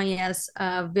Bitcoin as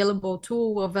a available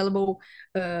tool, available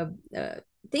uh, uh,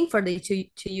 thing for them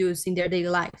to use in their daily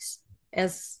lives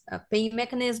as a paying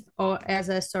mechanism or as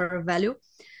a store of value.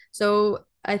 So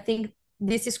I think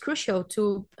this is crucial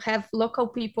to have local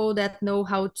people that know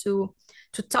how to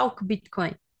talk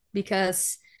Bitcoin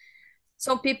because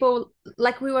some people,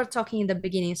 like we were talking in the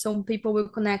beginning, some people will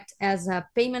connect as a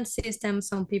payment system,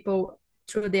 some people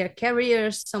through their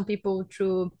careers, some people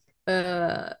through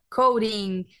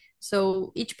coding.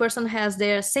 So each person has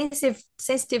their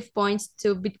sensitive points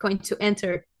to Bitcoin to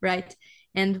enter, right?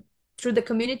 And through the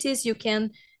communities, you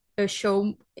can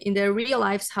show in their real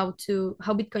lives how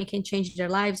Bitcoin can change their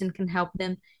lives and can help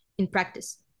them in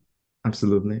practice.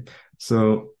 Absolutely.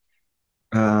 So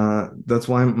that's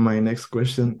why my next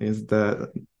question is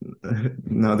that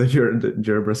now that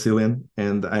you're Brazilian,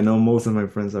 and I know most of my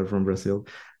friends are from Brazil,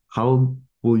 how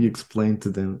will you explain to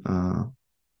them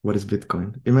what is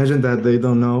Bitcoin? Imagine that they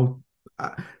don't know.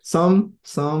 Some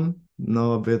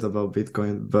know a bit about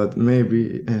Bitcoin, but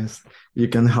maybe yes, you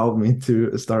can help me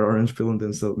to start orange pilling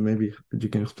them. So maybe you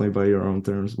can explain by your own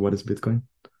terms what is Bitcoin.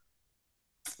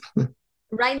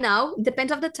 Right now,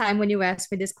 depends of the time when you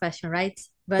ask me this question, right?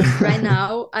 But right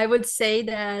now, I would say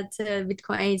that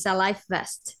Bitcoin is a life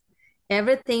vest.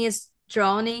 Everything is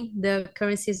drowning, the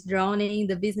currency is drowning,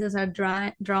 the business are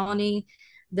drowning,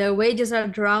 the wages are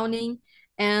drowning,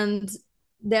 and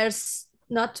there's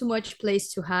not too much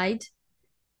place to hide.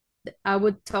 I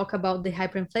would talk about the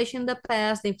hyperinflation in the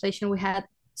past, the inflation we had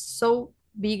so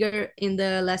bigger in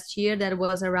the last year that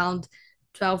was around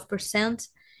 12%.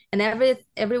 And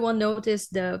everyone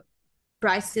noticed the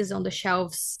prices on the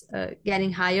shelves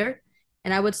getting higher.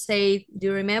 And I would say, do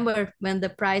you remember when the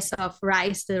price of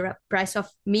rice, the price of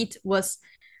meat was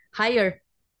higher?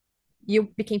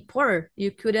 You became poorer.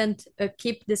 You couldn't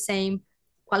keep the same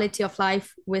quality of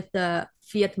life with the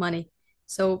fiat money.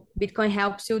 So Bitcoin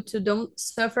helps you to don't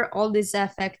suffer all these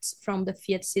effects from the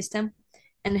fiat system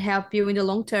and help you in the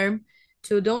long term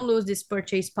to don't lose this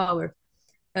purchase power.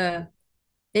 Uh,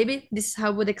 Maybe this is how I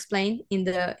would explain in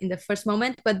the first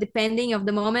moment, but depending of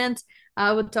the moment,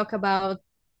 I would talk about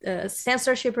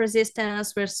censorship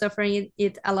resistance. We're suffering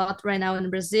it a lot right now in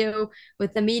Brazil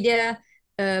with the media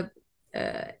uh,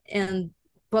 and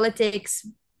politics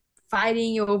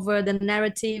fighting over the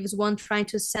narratives, one trying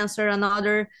to censor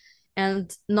another.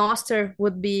 And Noster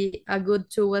would be a good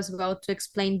tool as well to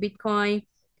explain Bitcoin.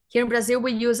 Here in Brazil,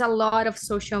 we use a lot of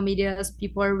social medias.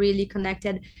 People are really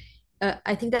connected.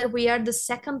 I think that we are the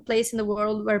second place in the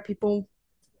world where people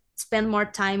spend more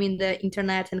time in the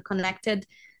internet and connected.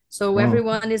 So Wow.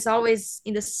 everyone is always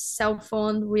in the cell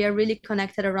phone. We are really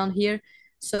connected around here.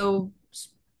 So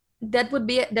that would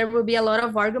be there will be a lot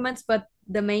of arguments, but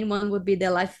the main one would be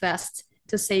the life vest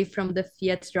to save from the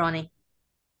fiat drowning.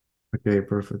 Okay,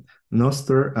 perfect.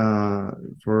 Noster,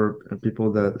 for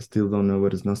people that still don't know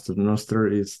what is Noster, Noster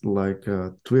is like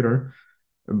Twitter,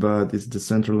 but it's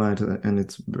decentralized and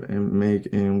it's made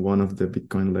in one of the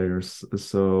Bitcoin layers,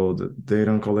 so they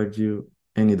don't collect you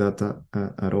any data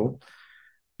at all.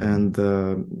 And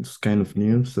it's kind of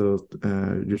new, so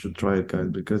you should try it, guys,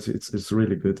 because it's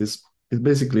really good. It's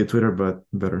basically Twitter but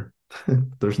better.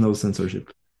 There's no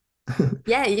censorship.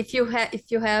 Yeah, if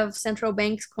you have central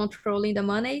banks controlling the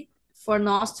money for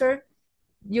Noster,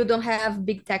 you don't have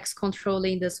big techs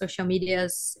controlling the social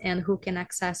medias and who can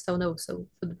access or no. So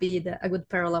it would be a good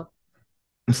parallel.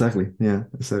 Exactly. Yeah,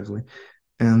 exactly.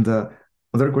 And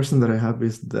other question that I have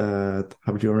is that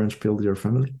have you orange pilled your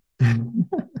family?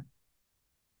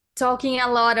 Talking a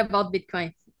lot about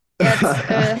Bitcoin.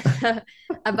 It's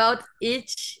about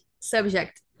each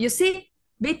subject. You see,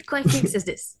 Bitcoin fixes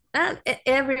this.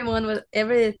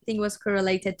 Everything was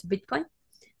correlated to Bitcoin.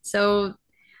 So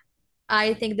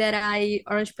I think that I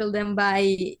orange pill them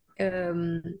by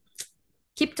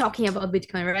keep talking about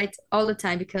Bitcoin, right? All the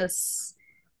time, because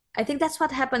I think that's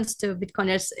what happens to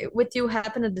Bitcoiners. With you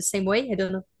happen in the same way? I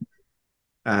don't know.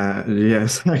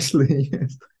 Yes, actually,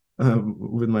 yes.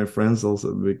 With my friends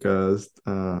also because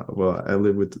well, I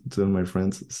live with two of my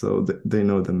friends, so they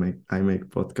know that I make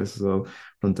podcasts. So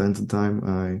from time to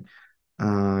time,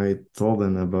 I told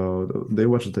them about they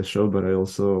watched the show, but I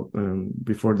also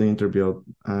before the interview,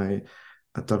 I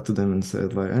talked to them and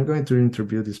said like I'm going to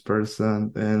interview this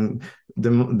person, and the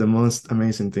most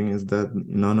amazing thing is that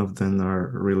none of them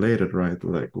are related, right?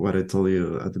 Like what I told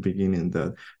you at the beginning,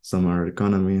 that some are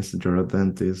economists, you're a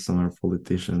dentist, some are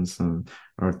politicians, some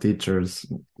are teachers.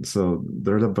 So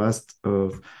they're the best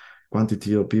of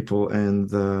quantity of people,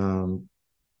 and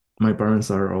my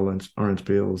parents are orange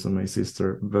pills and my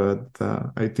sister. But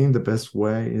I think the best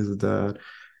way is that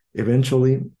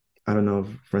eventually, I don't know if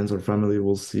friends or family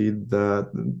will see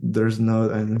that there's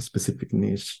not a specific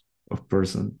niche of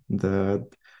person that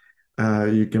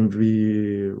you can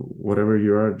be whatever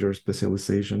you are, your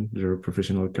specialization, your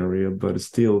professional career, but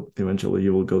still eventually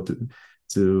you will go to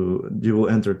you will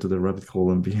enter to the rabbit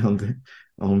hole and be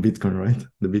on Bitcoin, right?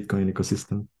 The Bitcoin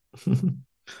ecosystem.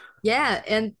 Yeah,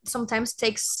 and sometimes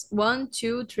takes one,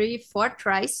 two, three, four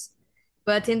tries,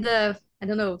 but in the I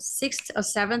don't know sixth or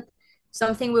seventh,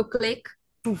 something will click,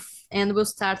 poof, and we'll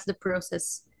start the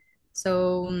process.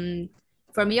 So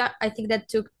for me, I think that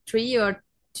took three or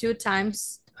two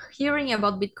times hearing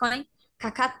about Bitcoin.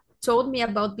 Kaka told me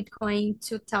about Bitcoin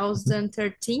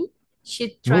 2013.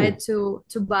 She tried Oh.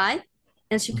 to buy,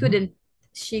 and she Mhm. couldn't.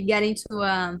 She got into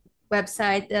a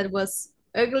website that was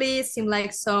ugly, seemed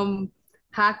like some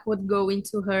hack would go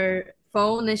into her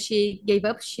phone and she gave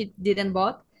up. She didn't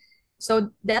bought.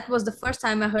 So that was the first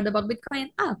time I heard about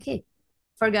Bitcoin. Ah, okay.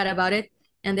 Forgot about it.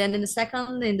 And then in the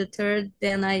second, in the third,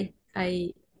 then I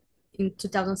in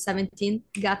 2017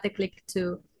 got the click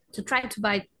to try to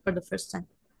buy it for the first time.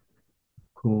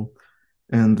 Cool.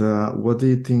 And what do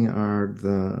you think are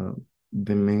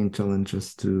the main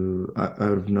challenges to I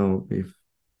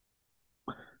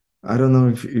don't know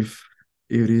if if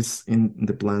it is in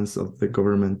the plans of the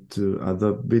government to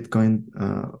adopt Bitcoin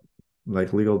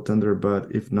like legal tender,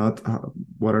 but if not,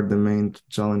 what are the main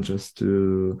challenges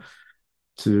to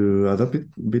adopt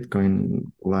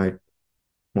Bitcoin like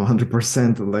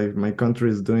 100%? Like my country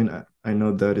is doing I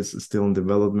know that is still in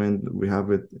development. We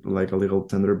have it like a little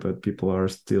tender, but people are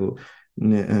still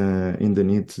in the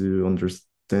need to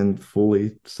understand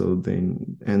fully. So they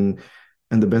and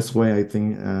and the best way I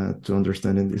think to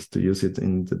understand it is to use it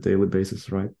in the daily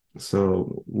basis, right?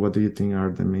 So, what do you think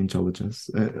are the main challenges?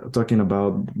 Talking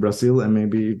about Brazil, and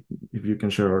maybe if you can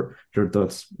share your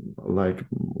thoughts like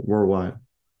worldwide.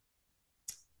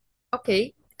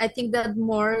 Okay, I think that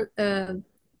more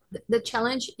the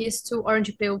challenge is to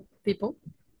orange pill people,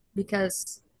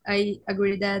 because I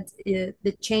agree that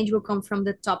the change will come from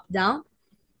the top down.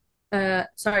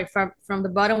 Sorry, from the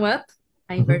bottom up.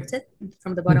 I Mhm. inverted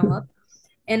from the bottom up,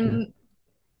 Yeah. and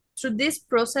through this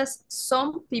process,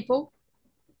 some people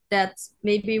that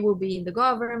maybe will be in the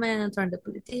government or the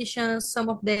politicians, some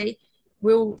of they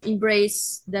will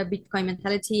embrace the Bitcoin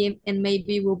mentality and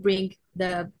maybe will bring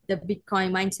the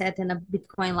Bitcoin mindset and a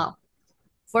Bitcoin law.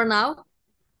 For now,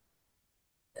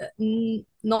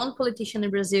 non-politician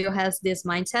in Brazil has this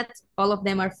mindset. All of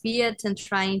them are fiat and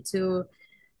trying to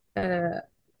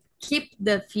keep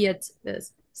the fiat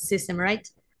system, right?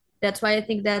 That's why I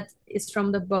think that it's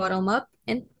from the bottom up,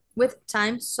 and with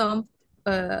time,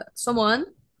 someone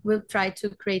will try to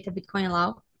create a Bitcoin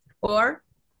law, or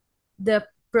the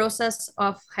process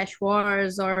of hash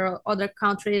wars or other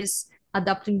countries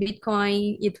adopting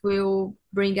Bitcoin, it will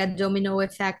bring a domino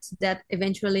effect that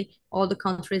eventually all the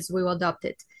countries will adopt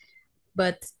it.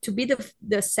 But to be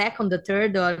the second, the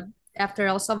third, or after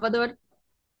El Salvador,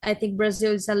 I think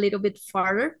Brazil is a little bit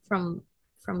farther from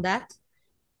that,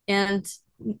 and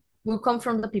will come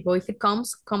from the people. If it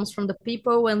comes from the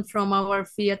people and from our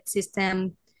fiat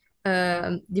system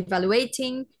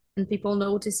devaluating and people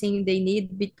noticing they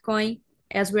need Bitcoin,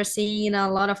 as we're seeing in a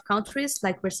lot of countries,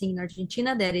 like we're seeing in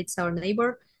Argentina, that it's our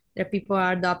neighbor, that people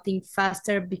are adopting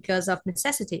faster because of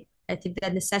necessity. I think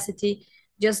that necessity,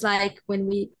 just like when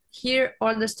we hear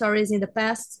all the stories in the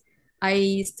past,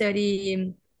 I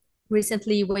study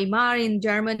recently Weimar in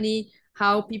Germany,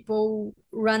 how people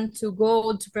run to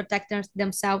gold to protect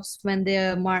themselves when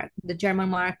the German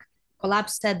mark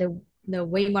collapsed, the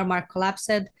Weimar mark collapsed.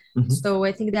 Mhm. So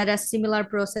I think that a similar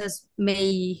process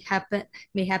may happen,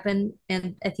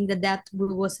 and I think that that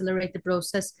will accelerate the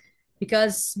process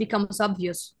because it becomes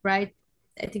obvious, right?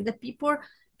 I think that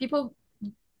people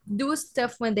do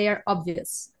stuff when they are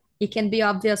obvious. It can be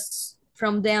obvious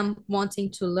from them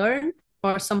wanting to learn,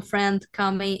 or some friend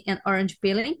coming and orange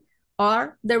peeling,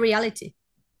 or the reality.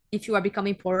 If you are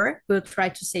becoming poorer, you'll try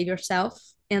to save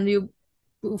yourself and you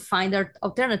will find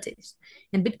alternatives.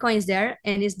 And Bitcoin is there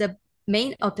and is the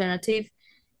main alternative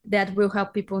that will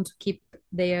help people to keep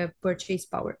their purchase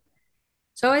power.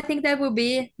 So I think that will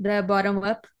be the bottom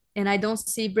up. And I don't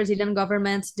see Brazilian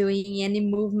governments doing any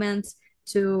movement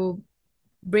to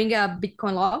bring a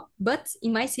Bitcoin law. But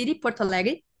in my city, Porto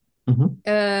Alegre,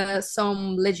 Mhm.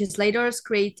 some legislators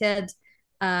created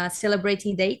a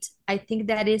celebrating date. I think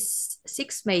that is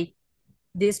 6 May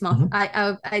this month.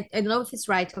 Mhm. I don't know if it's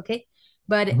right, okay?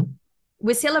 But Mhm.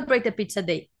 we celebrate the pizza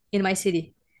day in my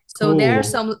city. So there are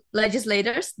Cool. some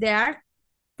legislators that are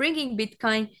bringing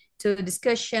Bitcoin to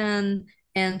discussion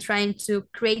and trying to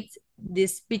create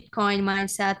this Bitcoin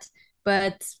mindset.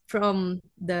 But from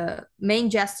the main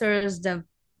gestures, the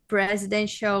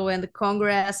presidential and the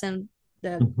Congress and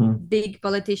the Mhm. big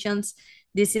politicians,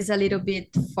 this is a little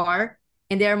bit far,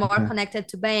 and they are more Okay. connected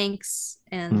to banks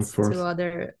and Of to course.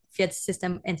 other fiat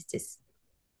system entities.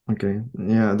 Okay.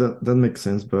 Yeah, that makes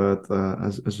sense. But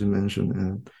as you mentioned,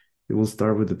 it will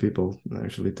start with the people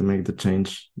actually to make the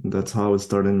change. That's how it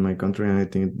started in my country, and I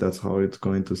think that's how it's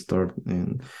going to start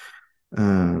in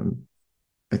um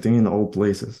I think in all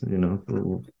places,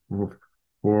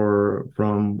 for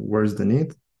from where's the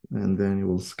need, and then it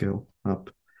will scale up.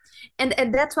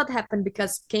 And that's what happened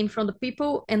because came from the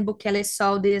people, and Bukele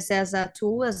saw this as a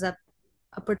tool, as a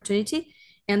opportunity,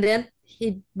 and then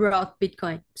he brought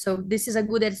Bitcoin. So this is a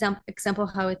good example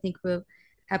how I think will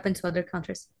happen to other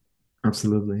countries.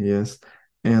 Absolutely, yes.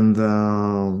 And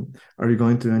are you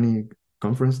going to any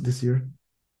conference this year?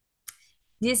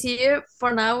 This year,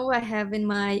 for now, I have in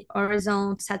my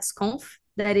Horizon SatsConf,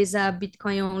 that is a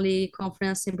Bitcoin only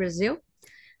conference in Brazil. Oh,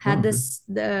 Had okay. this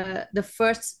the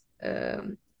first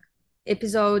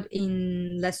episode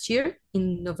in last year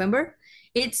in November.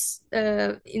 It's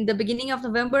in the beginning of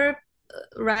November,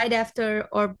 right after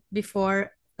or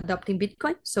before adopting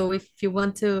Bitcoin. So if you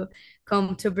want to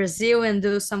come to Brazil and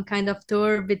do some kind of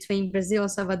tour between Brazil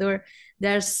and Salvador,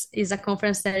 there's is a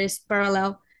conference that is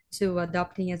parallel to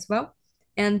adopting as well,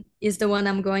 and is the one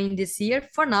I'm going this year.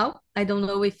 For now, I don't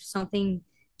know if something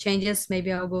changes.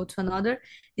 Maybe I'll go to another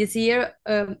this year.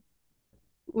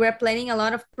 We're planning a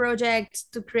lot of projects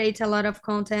to create a lot of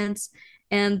contents,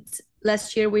 and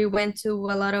last year we went to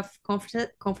a lot of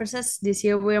conferences. This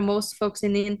year we're most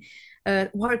focusing in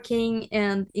working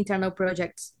and internal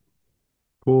projects.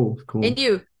 Cool, And cool.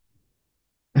 you?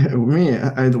 Me,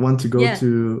 I want to go Yeah.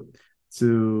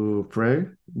 to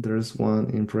Prague. There's one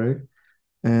in Prague,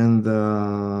 and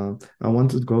I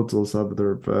want to go to El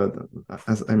Salvador, but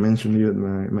as I mentioned, you,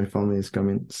 my family is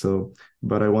coming. So,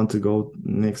 but I want to go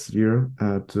next year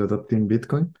to Adopting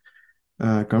Bitcoin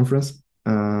conference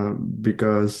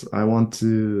because I want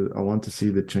to see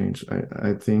the change.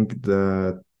 I think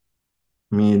that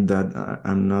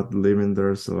I'm not living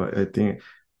there, so I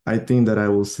think that I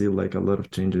will see like a lot of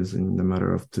changes in the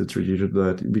matter of 2 3 years.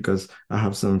 But because I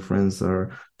have some friends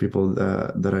or people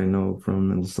that I know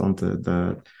from El Sante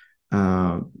that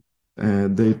uh,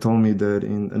 they told me that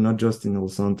in not just in El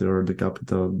Sante or the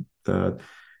capital that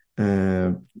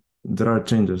uh, there are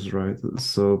changes, right?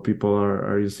 So people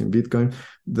are using Bitcoin.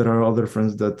 There are other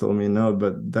friends that told me no,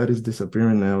 but that is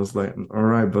disappearing. And I was like, all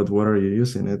right, but what are you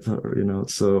using it? Or,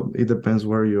 so it depends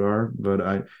where you are. But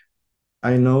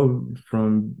I know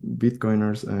from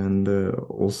Bitcoiners and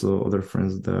also other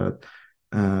friends that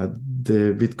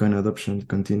the Bitcoin adoption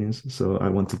continues. So I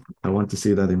want to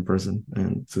see that in person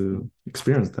and to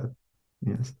experience that.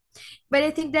 Yes, But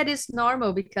I think that is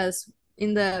normal because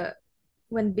in the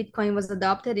when Bitcoin was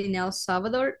adopted in El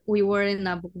Salvador, we were in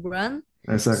a bull run.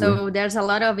 exactly. So there's a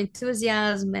lot of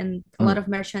enthusiasm and a lot Mm, of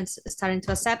merchants starting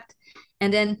to accept.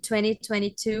 And then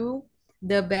 2022,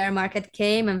 the bear market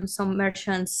came and some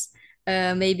merchants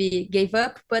maybe gave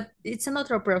up, but it's a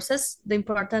natural process. The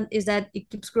important is that it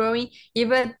keeps growing,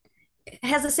 even it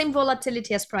has the same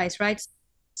volatility as price, right?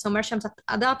 Some merchants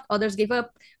adopt, others gave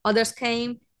up, others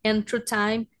came, and through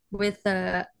time, with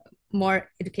more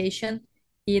education,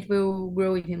 it will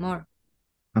grow even more.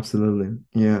 absolutely.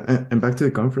 Yeah. And back to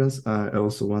the conference, I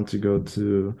also want to go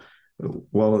to,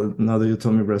 well, now that you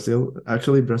told me Brazil,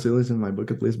 actually Brazil is in my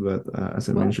bucket list, but as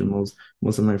I Well, mentioned, most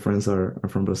of my friends are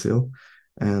from Brazil.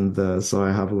 And so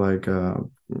I have like a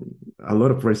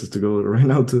lot of places to go right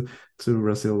now to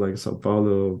Brazil, like Sao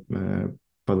Paulo,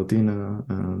 Palotina,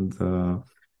 and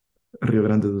Rio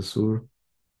Grande do Sul. I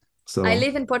So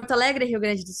live in Porto Alegre, Rio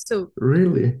Grande do Sul.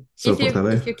 really, so If Porto you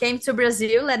Alegre. if you came to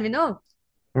Brazil, let me know.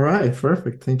 All right,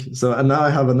 perfect. Thank you. So and now I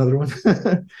have another one. So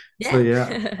Yeah.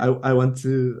 yeah, I want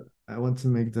to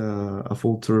make the a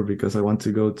full tour because I want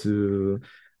to go to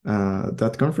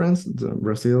that conference,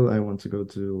 Brazil. I want to go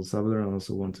to El Salvador. I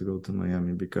also want to go to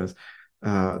Miami because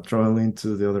traveling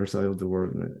to the other side of the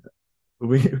world,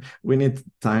 we we need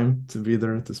time to be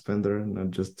there, to spend there,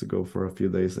 not just to go for a few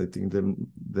days. I think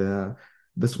the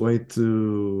best way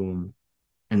to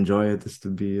enjoy it is to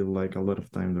be like a lot of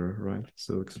time there, right?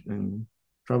 So and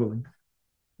traveling.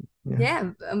 Yeah,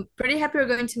 Yeah, I'm pretty happy we're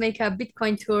going to make a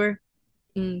Bitcoin tour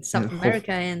in and South hope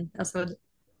America and also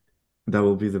that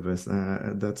will be the best.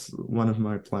 That's one of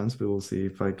my plans. We will see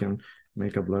if I can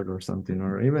make a blog or something,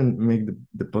 or even make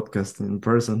the podcast in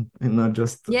person and not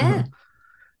just yeah.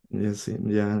 yes,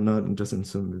 yeah, not just in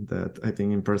Zoom. That I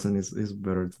think in person is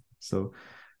better. So,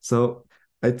 so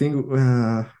I think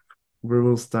we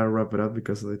will start wrap it up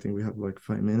because I think we have like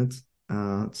 5 minutes.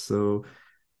 So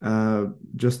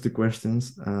just the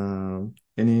questions.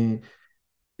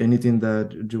 Anything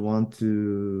that you want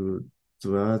to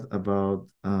add about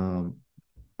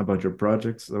your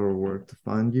projects or where to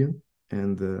find you,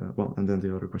 and well, and then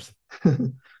the other question.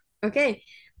 Okay.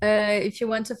 If you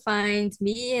want to find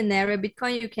me in Area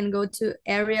Bitcoin, you can go to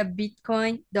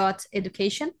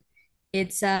areabitcoin.education.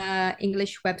 It's a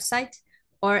English website,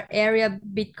 or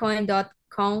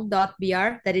areabitcoin.com.br,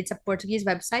 that it's a Portuguese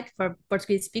website for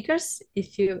Portuguese speakers.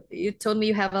 If you told me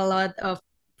you have a lot of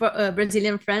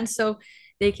Brazilian friends, so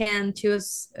they can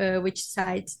choose which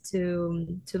site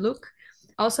to look.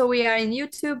 Also, we are in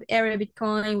YouTube, Area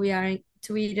Bitcoin. We are in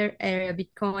Twitter, Area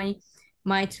Bitcoin.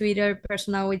 My Twitter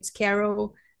personal, it's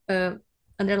Carol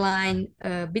underline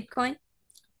Bitcoin.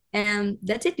 And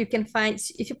that's it. You can find,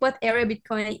 if you put area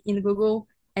Bitcoin in Google,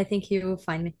 I think you will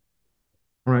find me.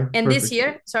 All right, And this perfect.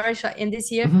 year, sorry, in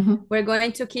this year, Mhm. we're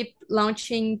going to keep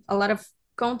launching a lot of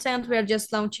content. We are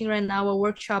just launching right now a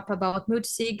workshop about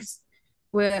multisigs,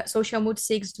 where social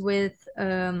multisigs with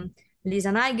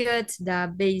Lisa Nygut,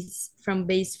 the base from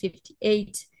base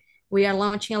 58. We are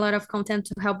launching a lot of content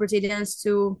to help Brazilians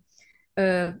to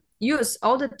use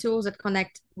all the tools that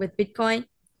connect with Bitcoin,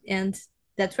 and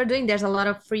that we're doing. There's a lot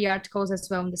of free articles as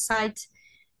well on the site.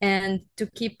 And to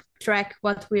keep track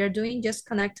what we are doing, just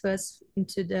connect to us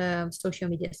into the social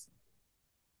medias.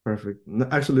 Perfect.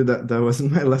 Actually, that was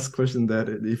my last question. That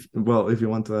if well, if you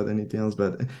want to add anything else,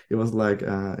 but it was like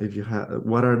if you have,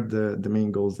 what are the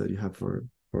main goals that you have for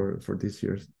this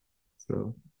year?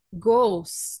 So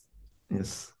Goals.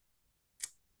 Yes.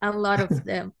 A lot of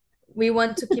them. We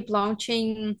want to keep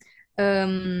launching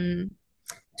um,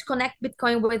 to connect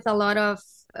Bitcoin with a lot of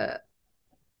uh,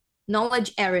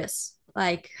 knowledge areas,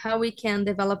 like how we can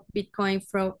develop Bitcoin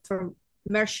from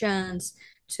merchants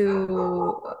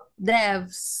to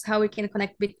devs, how we can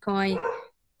connect Bitcoin,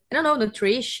 I don't know,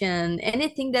 nutrition,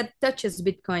 anything that touches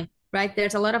Bitcoin, right?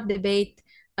 There's a lot of debate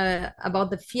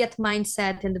about the fiat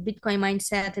mindset and the Bitcoin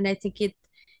mindset, and I think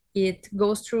it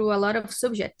goes through a lot of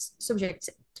subjects.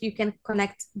 You can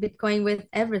connect Bitcoin with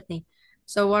everything.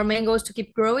 So our main goal is to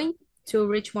keep growing, to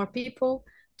reach more people,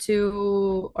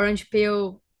 to orange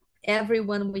pill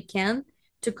everyone we can,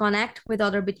 to connect with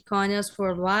other Bitcoiners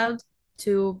worldwide,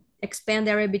 to expand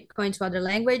area Bitcoin to other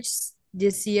languages.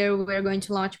 This year we're going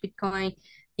to launch Bitcoin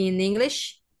in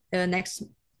English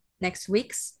next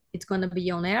weeks. It's gonna be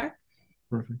on air.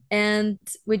 Perfect. And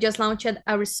we just launched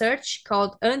a research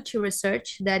called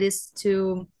anti-research, that is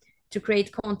to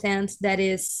create content that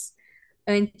is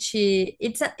anti.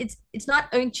 It's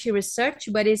not anti-research,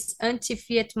 but it's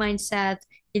anti-fiat mindset.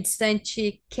 It's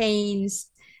anti-Keynes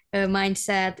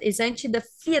mindset. It's anti the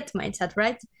fiat mindset,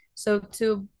 right? So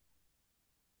to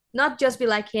not just be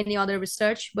like any other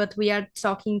research, but we are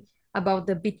talking about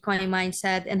the Bitcoin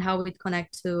mindset and how it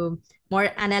connects to more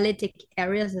analytic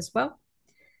areas as well.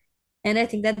 And I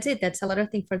think that's it. That's a lot of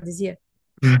things for this year.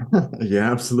 Yeah,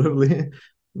 absolutely.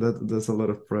 That's a lot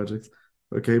of projects.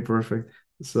 Okay, perfect.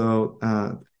 So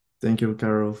thank you,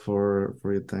 Carol, for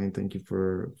your time. Thank you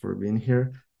for being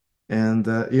here. And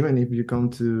even if you come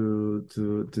to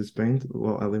Spain,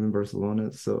 well, I live in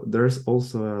Barcelona, so there's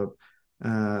also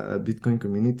a Bitcoin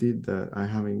community that I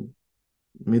haven't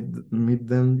meet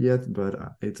them yet, but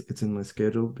it's in my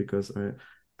schedule because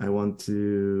I want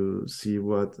to see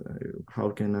what how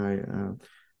can I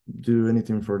do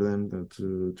anything for them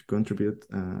to contribute.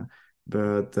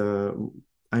 But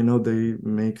I know they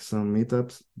make some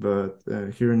meetups, but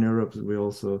here in Europe we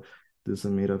also do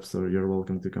some meetups, so you're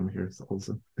welcome to come here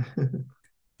also.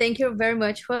 Thank you very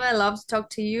much. Well, I love to talk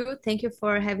to you. Thank you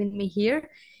for having me here.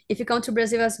 If you come to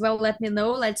Brazil as well, let me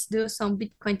know. Let's do some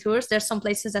Bitcoin tours. There's some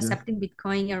places Yeah, accepting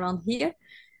Bitcoin around here.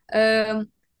 Um,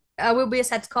 I will be at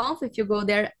SetsConf. If you go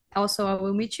there, also I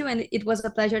will meet you. And it was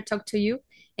a pleasure to talk to you.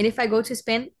 And if I go to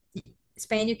Spain,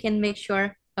 you can make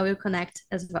sure I will connect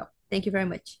as well. Thank you very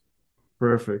much.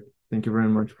 perfect. Thank you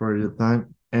very much for your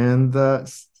time, and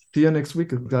see you next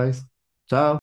week, guys. Ciao.